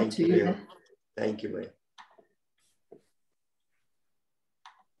 Over Thank to you. you. Thank you, Maya.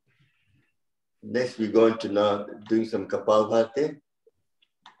 Next, we're going to now doing some Kapalbhati.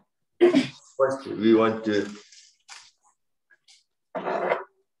 First, we want to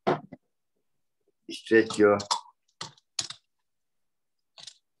stretch your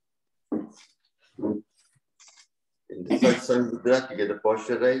in the first sun mudra to get the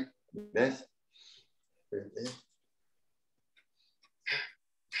posture right. Yes. Right there.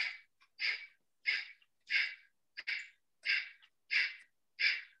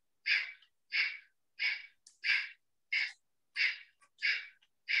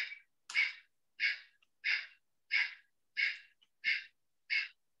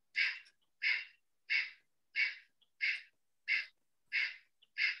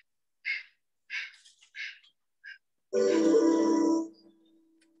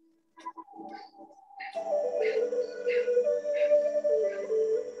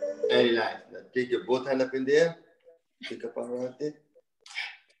 Very nice. Now take your both hand up in there. Take up around it.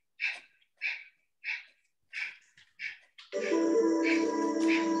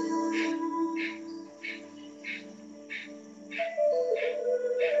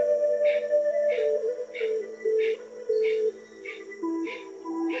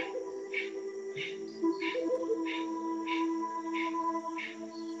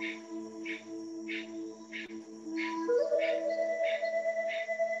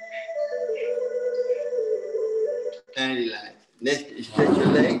 And relax. Next, stretch your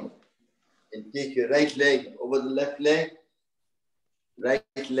leg and take your right leg over the left leg. Right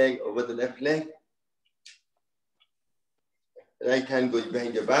leg over the left leg. Right hand goes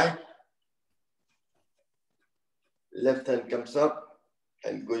behind your back. Left hand comes up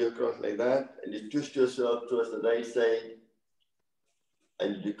and goes across like that. And you twist yourself towards the right side.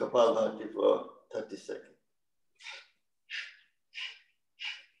 And you do Kapalbhati for 30 seconds.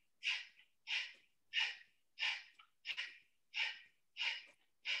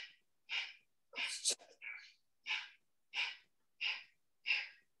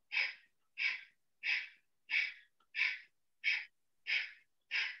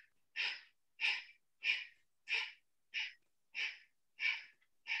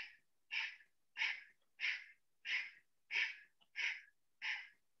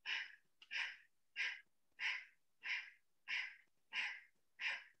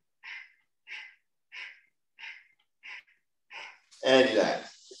 And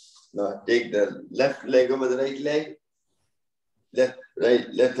relax. Now take the left leg over the right leg.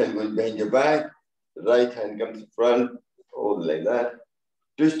 Left hand goes behind your back. Right hand comes front. Hold like that.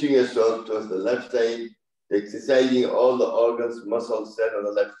 Twisting yourself towards the left side. Exercising all the organs, muscles set on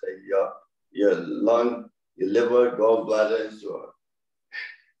the left side. Your lung, your liver, gallbladder, and so on.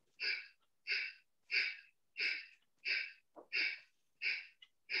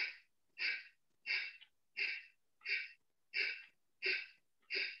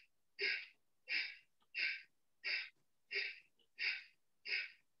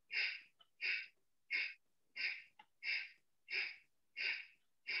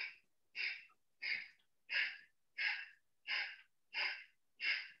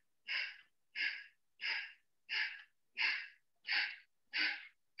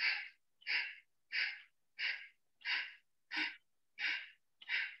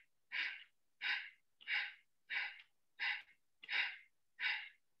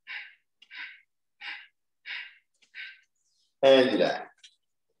 And relax.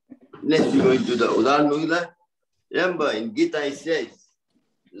 Next, we go into the Udan Mudra. Remember, in Gita it says,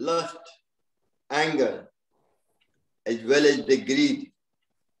 lust, anger, as well as the greed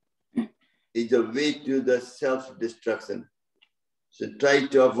is a way to the self-destruction. So try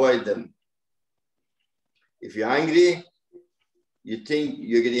to avoid them. If you're angry, you think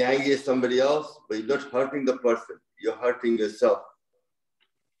you're getting angry at somebody else, but you're not hurting the person. You're hurting yourself.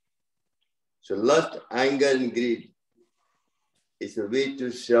 So lust, anger, and greed is a way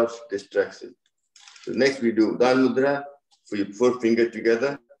to self-destruction. So next we do Udan Mudra. For your 4 fingers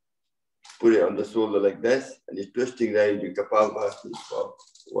together. Put it on the shoulder like this, and you're twisting right into Kapalbhati for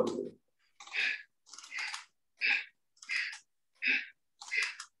 1 minute.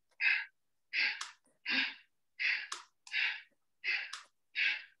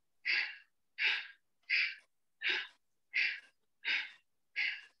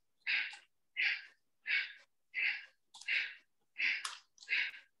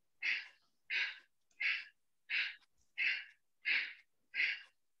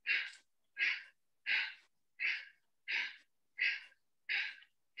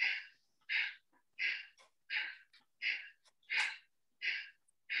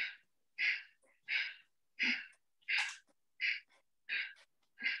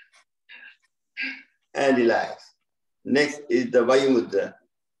 and relax. Next is the Vayu Mudra.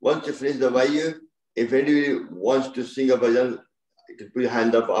 Once you finish the Vayu, if anybody wants to sing a bhajan, you can put your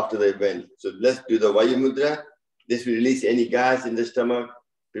hand up after the event. So let's do the Vayu Mudra. This will release any gas in the stomach,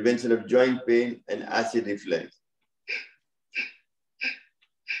 prevention of joint pain and acid reflux.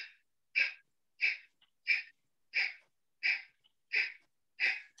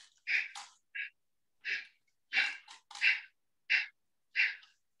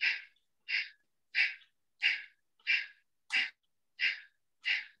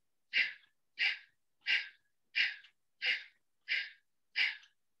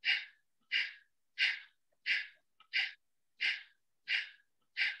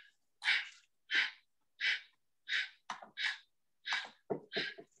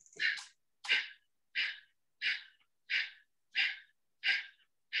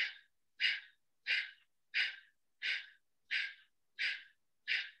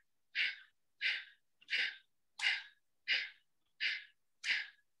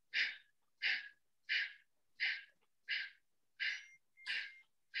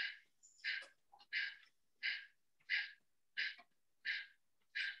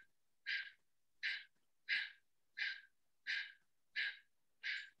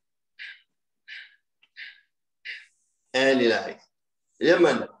 And relax.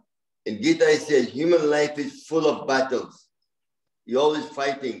 Remember, in Gita it says, human life is full of battles. You're always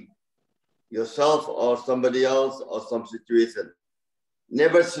fighting yourself or somebody else or some situation.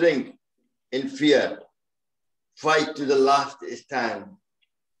 Never shrink in fear. Fight to the last stand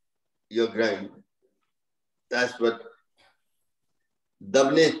your ground. That's what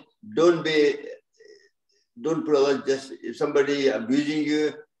Dabne, don't put a lot, just if somebody abusing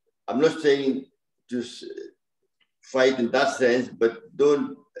you, I'm not saying to fight in that sense, but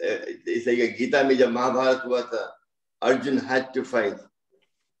don't, it's like a Gita mein jab Mahabharata hua tha, Arjun had to fight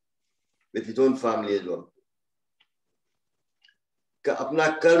with his own family as well. अपना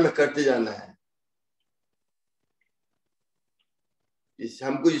कर्म करते जाना है.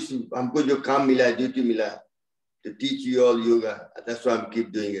 हमको जो काम मिला है, ड्यूटी मिला है, to teach you all yoga. That's why I'm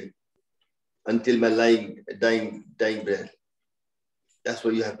keep doing it until my dying breath. That's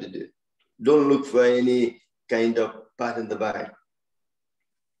what you have to do. Don't look for any kind of pat in the back.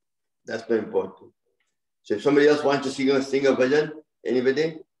 That's very important. So if somebody else wants to sing a bhajan,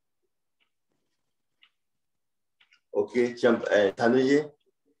 anybody? Okay, jump. Tanuji,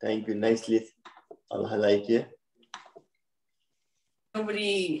 thank you. Nicely. I'll highlight you.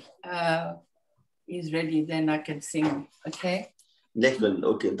 Nobody is ready, then I can sing. Okay? Next one.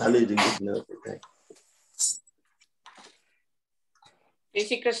 Okay. Tanuji, no, okay. जय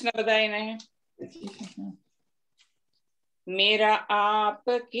श्री कृष्ण बधाई नहीं. मेरा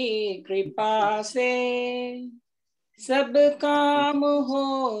आपकी कृपा से सब काम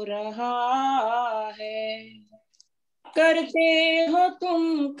हो रहा है. करते हो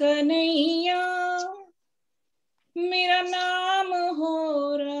तुम कन्हैया, मेरा नाम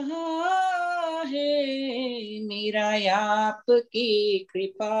हो रहा है. मेरा आपकी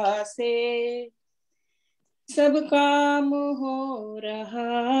कृपा से सब काम हो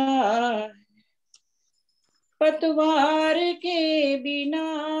रहा है. पतवार के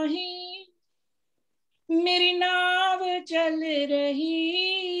बिना ही मेरी नाव चल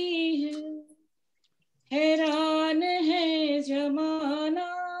रही है. हैरान है जमाना,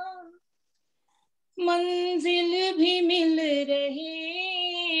 मंजिल भी मिल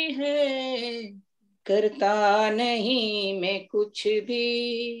रही है. करता नहीं मैं कुछ भी,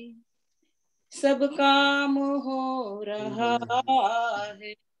 सब काम हो रहा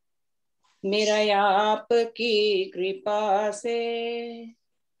है. मेरा आपकी कृपा से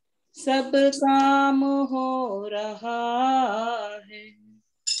सब काम हो रहा है.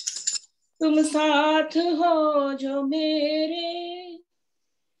 तुम साथ हो जो मेरे,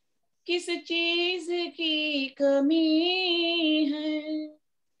 किस चीज की कमी है.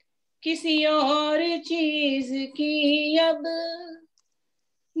 किसी और चीज की अब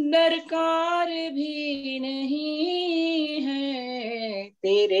दरकार भी नहीं है.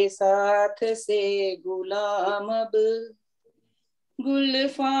 तेरे साथ से गुलाम अब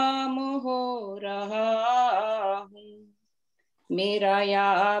गुलफाम हो रहा हूँ. मेरा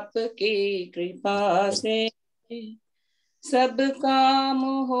आपकी कृपा से सब काम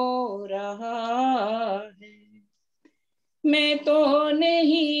हो रहा है. मैं तो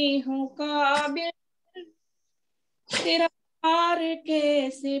नहीं हूँ काबिल, तेरा हार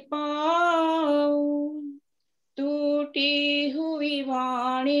कैसे पाऊं. टूटी हुई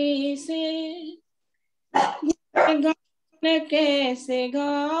वाणी से गान कैसे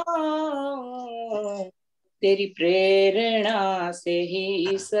गाऊं. तेरी प्रेरणा से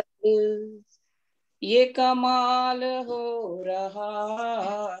ही सब ये कमाल हो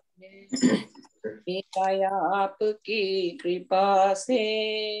रहा है मेरा आपकी कृपा से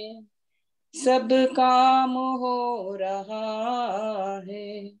सब काम हो रहा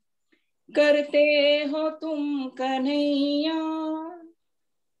है। करते हो तुम कन्हैया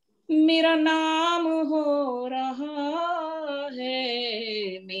मेरा नाम हो रहा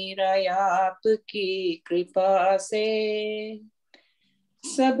है मेरा आपकी कृपा से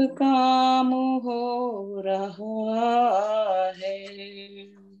सब काम हो रहा है।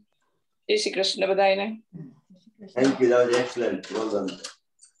 जय श्री कृष्ण। बधाई ने। Thank you, that was excellent. Well done.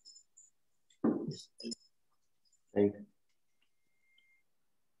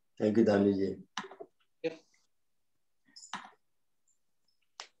 Thank you, Dhani ji.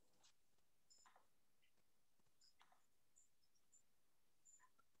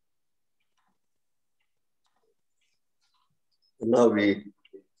 Now we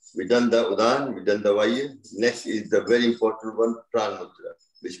done the Udan, we done the Vayu. Next is the very important one, Pran Mudra,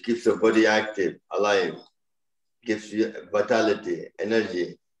 which keeps the body active, alive, gives you vitality,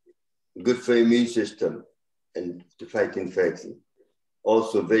 energy, good for immune system, and to fight infection.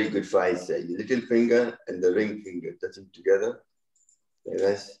 Also very good for eyesight. Your little finger and the ring finger touching together. Very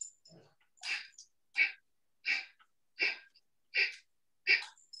nice.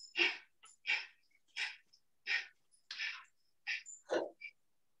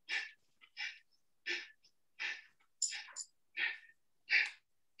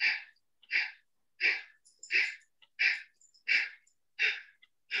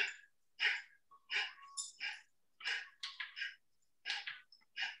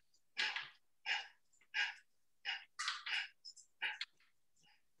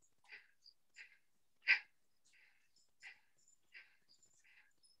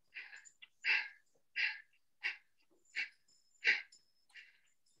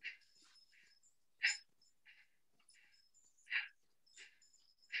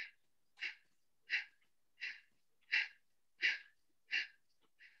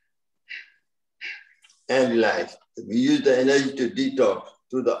 And relax. We use the energy to detox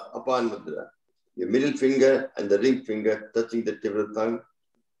through the Apan Mudra. Your middle finger and the ring finger touching the tip of the tongue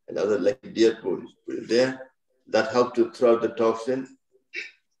and other like deer pose. Put it there. That helps to throw out the toxin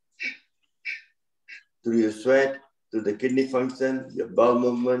through your sweat, through the kidney function, your bowel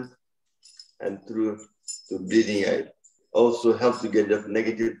movement, and through breathing out. Also helps to get rid of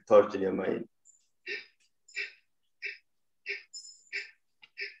negative thoughts in your mind.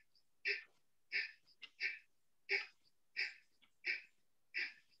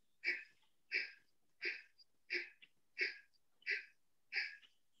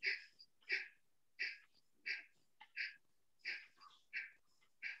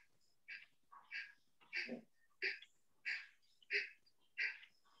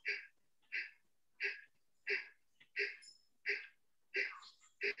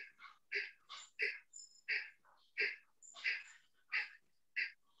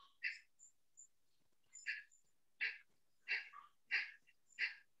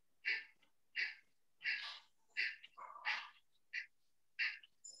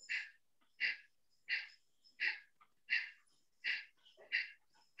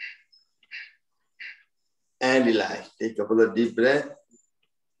 And relax. Take a couple of deep breaths.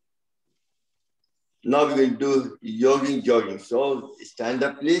 Now we're going to do jogging. So stand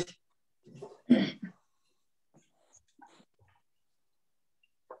up, please.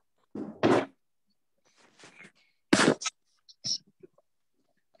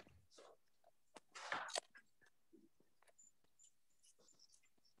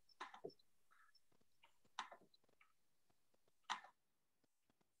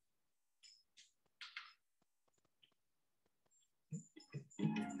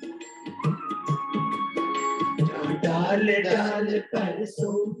 डाल डाल पर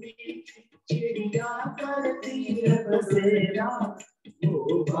सोती चिड़िया करती है बसेरा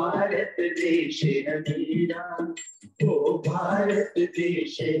वो भारत देश है मेरा वो भारत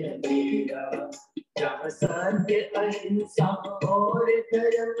देश है मेरा जहाँ सत्य अहिंसा और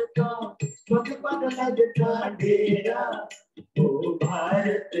धर्म का पग पग लगता डेरा वो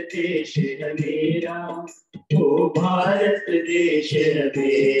भारत देश है मेरा वो भारत देश है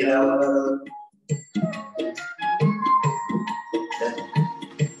मेरा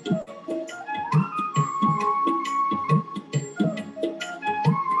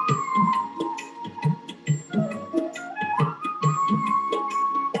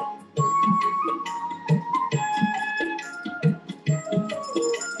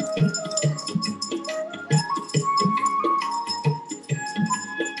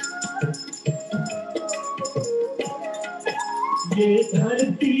ये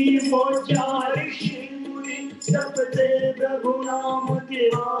धरती वो चारिश रघुनाम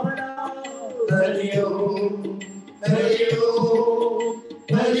तिवारा हरि ओम हरि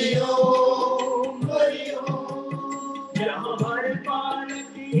ओम हरि ओम हरि ओम जहाँ हर पाल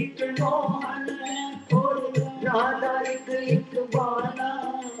एक मोहन और राधा एक बाला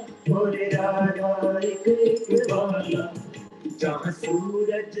और राधा एक बाला जहाँ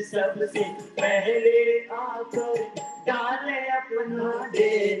सूरज सबसे पहले आकर डाले अपना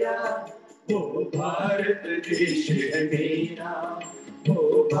डेरा वो भारत देश है मेरा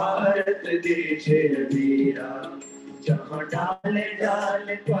वो भारत देश है मेरा जहाँ डाले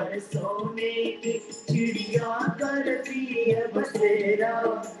डाले पर सोने की चिड़िया करती है बसेरा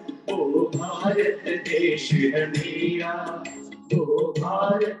वो भारत देश है मेरा वो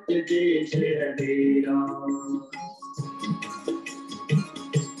भारत देश है मेरा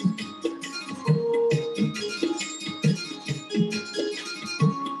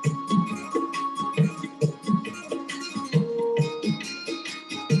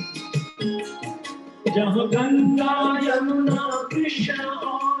जहाँ गंगा यमुना कृष्ण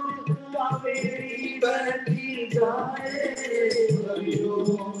और कावेरी बहती जाए हरि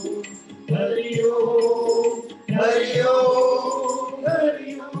ओम हरि ओम हरि ओम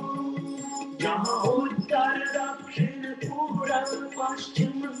हरि ओम जहाँ उत्तर दक्षिण पूरब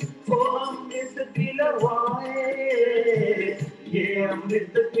पश्चिम को अमृत पिलवाए ये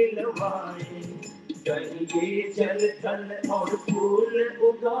अमृत पिलवाए कहीं जल थल और फूल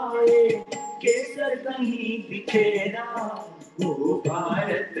उगाए केसर कहीं बिखेरा वो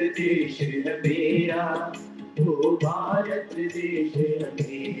भारत देश है मेरा वो भारत देश है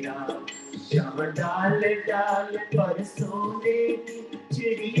मेरा जहाँ डाल डाल पर सोने की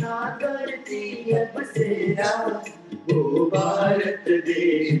चिड़िया करती है बसेरा वो भारत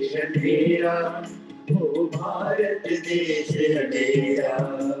देश है मेरा वो भारत देश है मेरा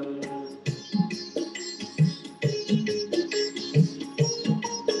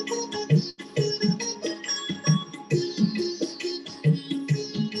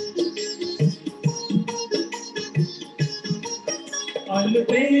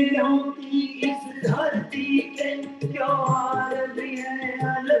अलबेलों की इस धरती के त्योहार भी है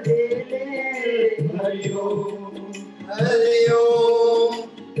अलबेले हरि ओम हरि ओम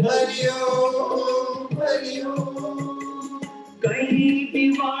हरि ओम हरि ओम कहीं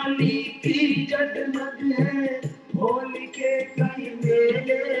दिवाली की जगमग है होली के कई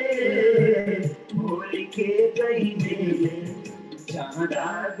मेले होली के कई मेले जहाँ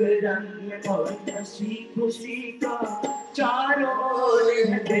राग रंग और हंसी खुशी का चारों ओर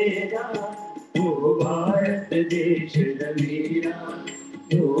है मेरा वो भारत देश है मेरा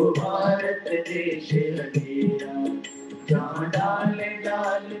वो भारत देश है मेरा जहाँ डाल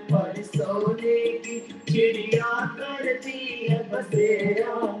डाल पर सोने की चिड़िया करती है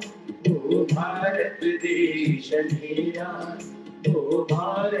बसेरा वो भारत देश है मेरा वो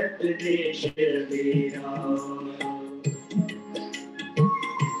भारत देश है मेरा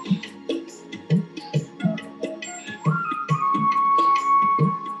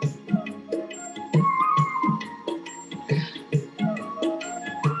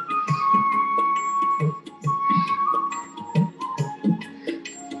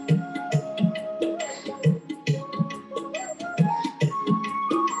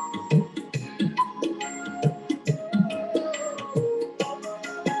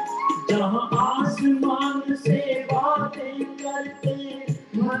जहाँ आसमान से बातें करते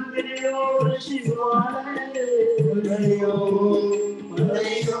मंदिर और शिवालय हरि ओम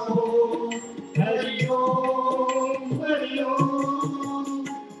हरि ओम हरि ओम हरि ओम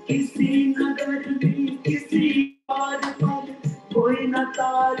किसी नगर में किसी बार पर कोई न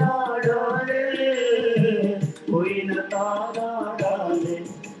तारा डाले कोई न तारा डाले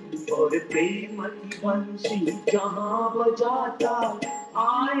और प्रेम की बंशी जहाँ बजाता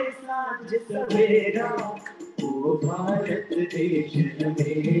आए साँझ सवेरा वो भारत देश है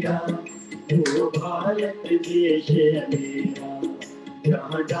मेरा वो भारत देश है मेरा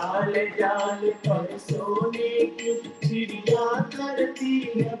जहाँ डाल डाल पर सोने की चिड़िया करती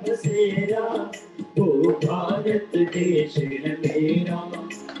है बसेरा वो भारत देश है मेरा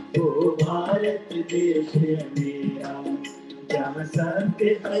वो भारत देश है मेरा जहाँ सत्य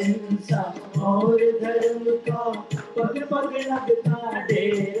अहिंसा और धर्म का पग पग लगता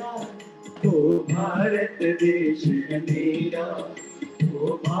डेरा वो भारत देश है मेरा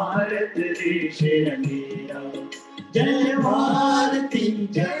वो भारत देश है मेरा जय भारती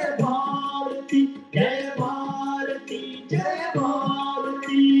जय भारती जय भारती जय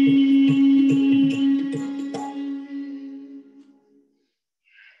भारती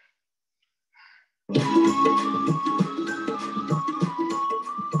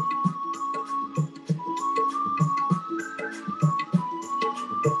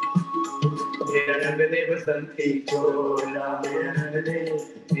मेरा रंग दे बसंती चोला, मेरा रंग दे,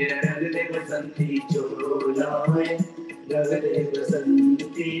 मेरा रंग दे बसंती चोला, रंग दे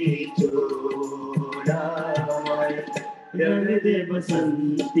बसंती चोला, रंग दे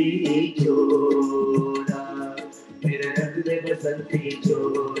बसंती चोला, मेरा रंग दे बसंती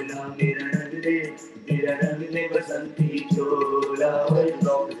चोला, मेरा रंग दे, मेरा रंग दे बसंती चोला,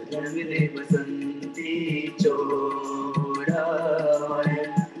 रंग दे बसंती चोला,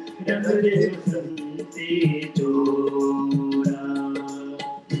 रंग दे बसंती चोला।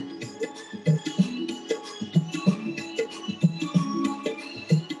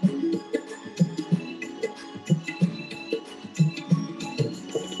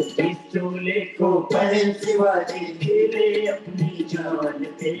 इस चोले को पहन शिवाजी खेले अपनी जान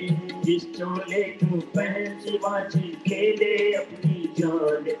पे, इस चोले को पहन शिवाजी खेले अपनी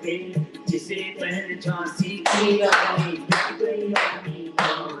जान पे, जिसे पहन झांसी की रानी बिक गई अपनी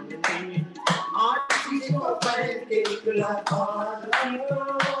जान पे, आज इसको पहन के निकला भारती को,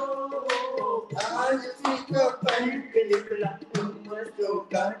 आज इसको पहन के निकला उम्मतों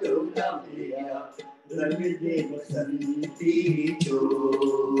का डोला मेरा, रंग दे बसंती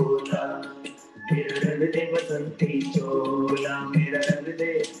चोला, मेरा रंग दे बसंती चोला, मेरा रंग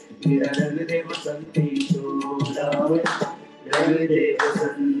दे, मेरा रंग दे बसंती चोला, रंग दे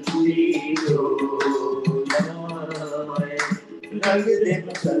बसंती चोला, रंग दे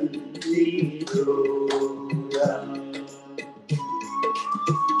बसंती चोला।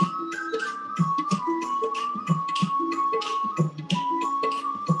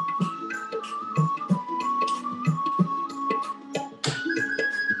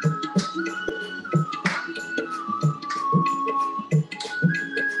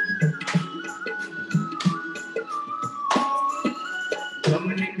 हम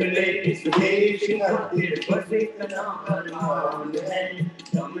निकले इस देश खातिर बस इतना अरमान है,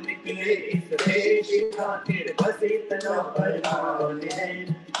 हम निकले इस देश खातिर बस इतना अरमान है,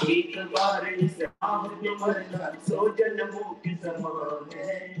 एक बार इस राह पे मरना 100 जन्मों के समान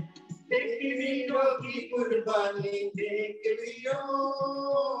है, देख वीरों की कुर्बानी, देख वीरों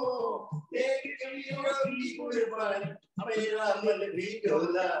की कुर्बानी, मेरा मन भी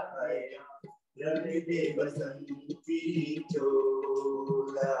डोला आया, रंग दे बसंती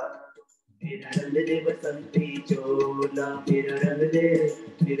चोला, मेरा रंग दे बसंती चोला, मेरा रंग दे,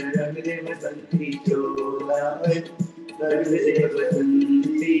 मेरा रंग दे बसंती चोला, रंग दे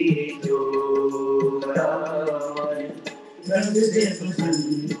बसंती चोला, रंग दे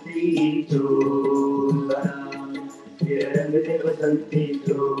बसंती चोला, मेरा रंग दे बसंती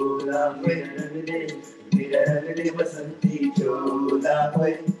चोला, मेरा रंग दे, मेरा रंग दे बसंती चोला,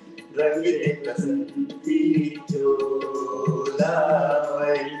 रंग दे बसंती चोला,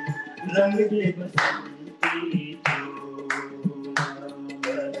 रंग दे बसंती चोला,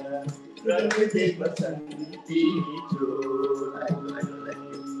 रंग दे बसंती चोला,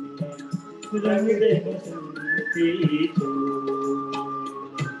 रंग दे बसंती चोला।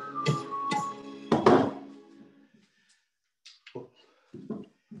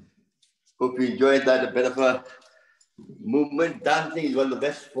 Hope you enjoyed that. A bit of a movement. Dancing is one of the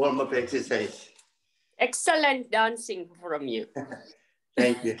best form of exercise. Excellent dancing from you.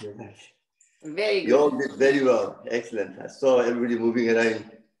 Thank you. Very You all good. did very well. Excellent. I saw everybody moving around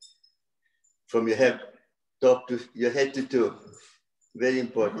from your head top to your head to toe. Very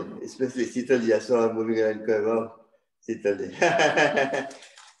important. Especially Sitalji. I saw her moving around quite well. Sitalji.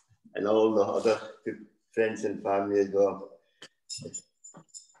 And all the other friends and family as well.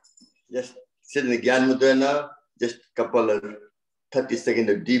 Just sit in the Gyan Mudra now. Just a couple of 30 seconds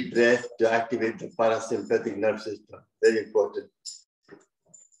of deep breath to activate the parasympathetic nerve system. Very important.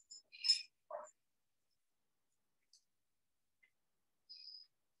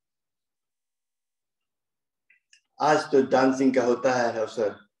 आज तो dancing का होता है अवसर,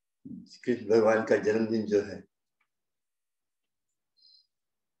 कृष्ण भगवान का जन्मदिन जो है।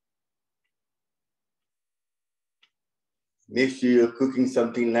 Make sure you're cooking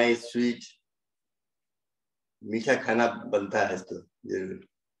something nice, sweet. मीठा खाना बनता है आज तो जरूर।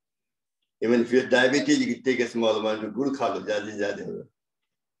 Even if you're diabetes, you can take a small amount of गुड़ खा लो, ज़्यादा से ज़्यादा होगा।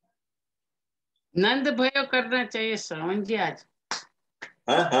 नंद भयो करना चाहिए श्रवण जी आज।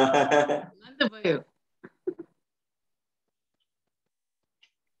 नंद भयो।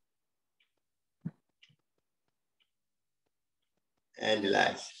 And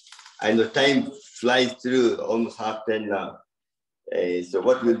relax. I know time flies through, almost 10:30 now. So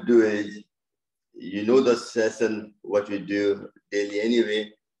what we'll do is, you know the session, what we do daily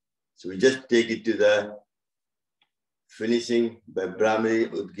anyway. So we just take it to the finishing by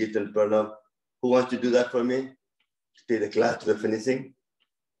Brahmari, Udgit and Pranam. Who wants to do that for me? Take the class to the finishing.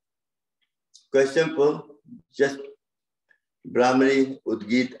 quite simple. Just Brahmari,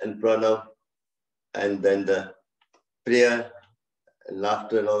 Udgit, and Pranav, and then the prayer and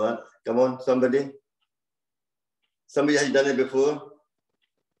laughter and all that. Come on, somebody. Somebody has done it before.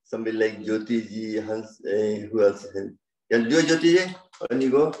 Somebody like Jyoti ji, Hans, who else? You can do it, Jyoti ji? On you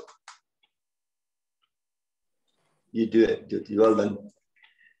go. You do it, Jyoti. Well done.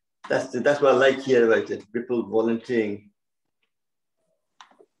 That's what I like here about it. People volunteering.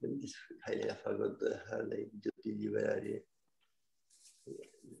 Let me just highlight. I forgot the highlight. Jyoti ji, where are you?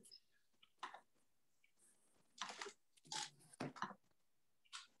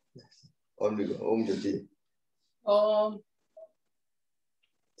 On we go. Om Jyoti.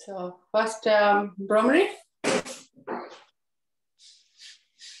 So first, Brahmari.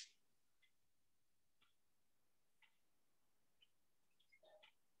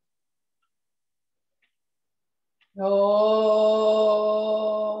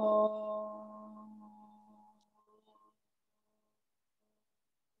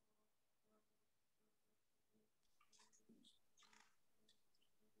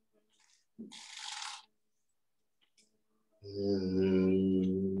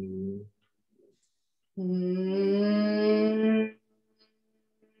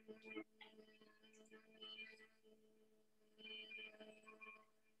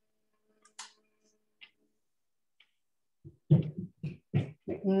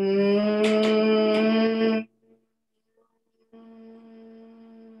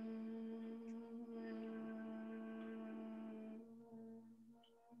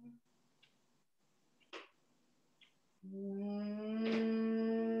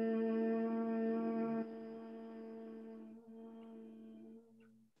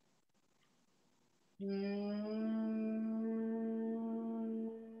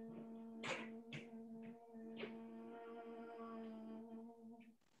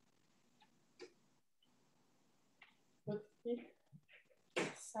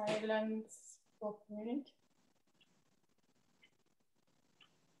 Silence for a minute.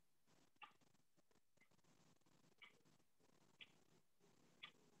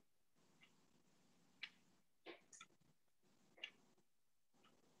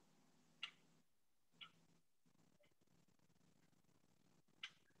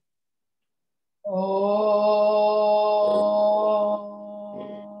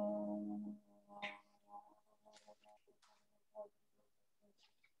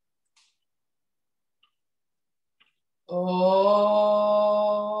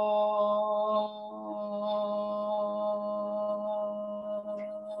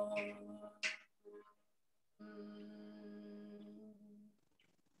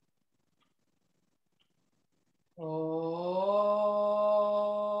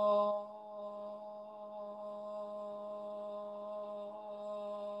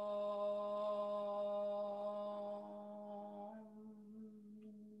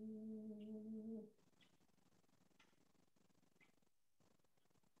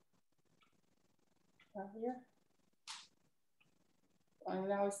 Here. And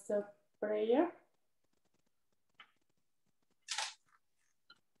now it's the prayer.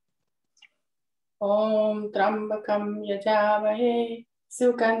 Om Trambakam Yajavahe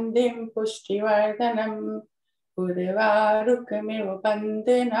Sukandim Pushtivardhanam Urvarukamiva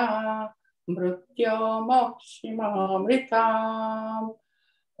Bandena Mrutyo Mokshimamritam.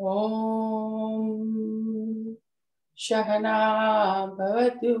 Om Shahana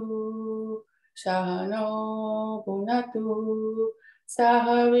Bhavatu Shahano Bhunatu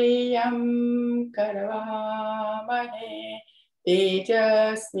Sahaviyam Karavamahe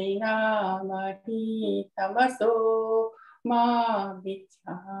Tejasvinamahi Tamaso Ma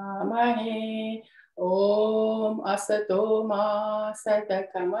Vichammahe. Om Asato Ma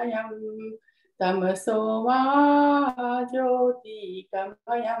Sadakamayam Tamaso Ma Jyoti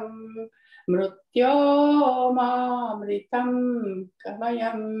Kamayam Mrutyo Ma Mritam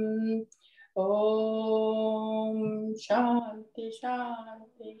Kamayam. Om Shanti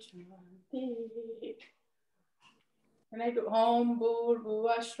Shanti Shanti. And I do Om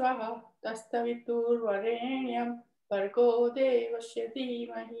Bhurvuvasvaha Tastavitur Varenyam Bhargo Devasya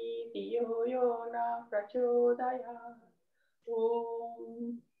Dhimahi Dhiyo Yona Prachodayat.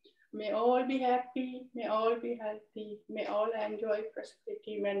 Om. May all be happy, may all be healthy, may all enjoy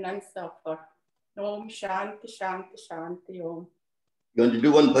prosperity, may none suffer. Om Shanti Shanti Shanti Om. You want to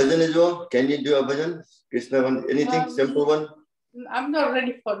do one bhajan as well? Can you do a bhajan? Krishna, one, anything? Simple one? I'm not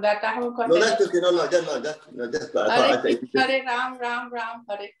ready for that. I haven't got No, that's okay. No, just Hare Ram, Ram, Ram,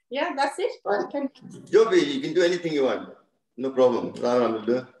 Hare. Yeah, that's it. Joby, you can do anything you want. No problem. Ram will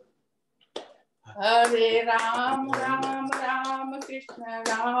do. Hare Ram, Ram Ram, Krishna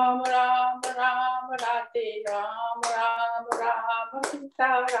Ram, Ram Ram, Radhe Ram, Ram Ram,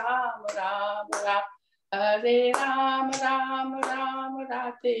 Sita Ram, Ram Ram. Hare Ram, Ram Ram,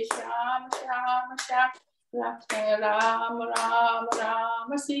 Radhe Shyam, Shyam Shyam. Lakshmi Ram, Ram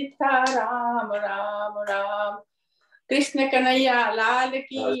Ram, Sita Ram, Ram Ram. Krishna Kanhaiya Lal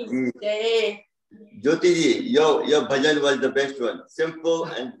ki Jai. Jyoti ji, your bhajan was the best one. Simple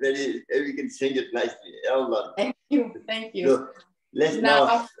and very, you can sing it nicely. Allah. Thank you, thank you. So let's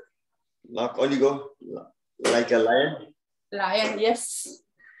now only go like a lion. Lion, yes.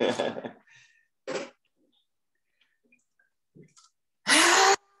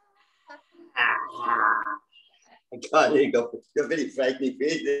 God, you're very frightening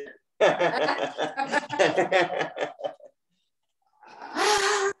face.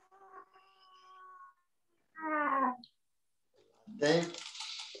 Then,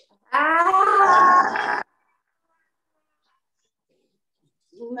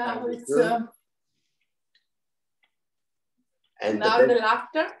 now it's and now the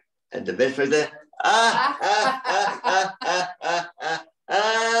laughter. And the best was there.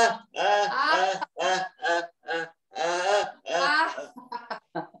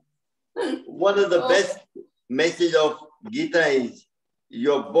 One of the best message of Gita is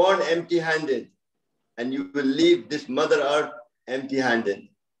you're born empty-handed and you will leave this mother earth empty-handed.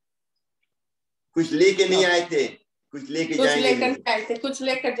 कुछ लेके नहीं आए थे, कुछ लेके जाएंगे, कुछ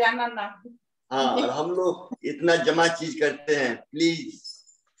लेकर जाना ना. हाँ, और हम लोग इतना जमा चीज करते हैं. Please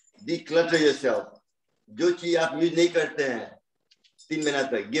declutter yourself. जो चीज आप यूज नहीं करते हैं 3 महीना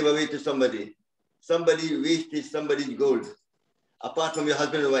तक, give away to somebody. Somebody wasted somebody's gold, apart from your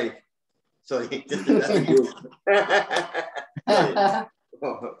husband and wife. Sorry, just another joke.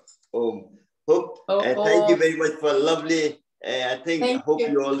 And thank you very much for lovely. I hope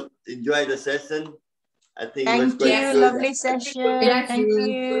you all enjoyed the session. I think it was quite good. Lovely session. Thank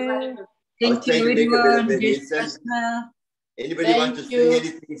you. Thank you, everyone. Anybody want to sing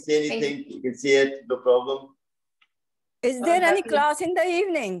anything, say anything, you can say it, no problem. Is there any class in the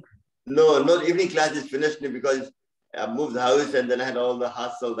evening? No, not evening class is finished because I moved the house and then I had all the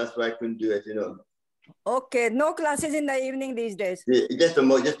hassle. That's why I couldn't do it, Okay, no classes in the evening these days. Just a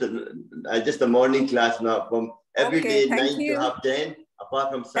morning class now from every day 9 to half 10.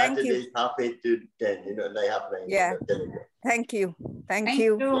 Apart from Saturdays, half 8 to 10. 9:30. Yeah. 10. Thank you. Thank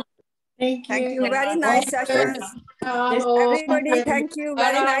you. Thank you. Very nice sessions. Everybody, thank you.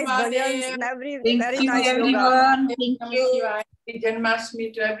 Very nice bhajans and very nice everyone. yoga. Thank you.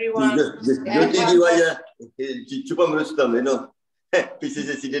 Janmashtani to everyone. Jyoti ji was a Chupam Rustam,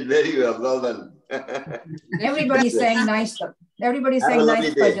 She did very well. Well done. Everybody sang nice stuff. Everybody sang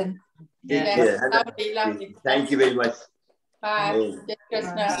nice bhajan. Lovely. Thank you very much. Bye. Jai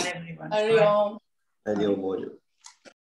Krishna. Hari Om. Hari Om.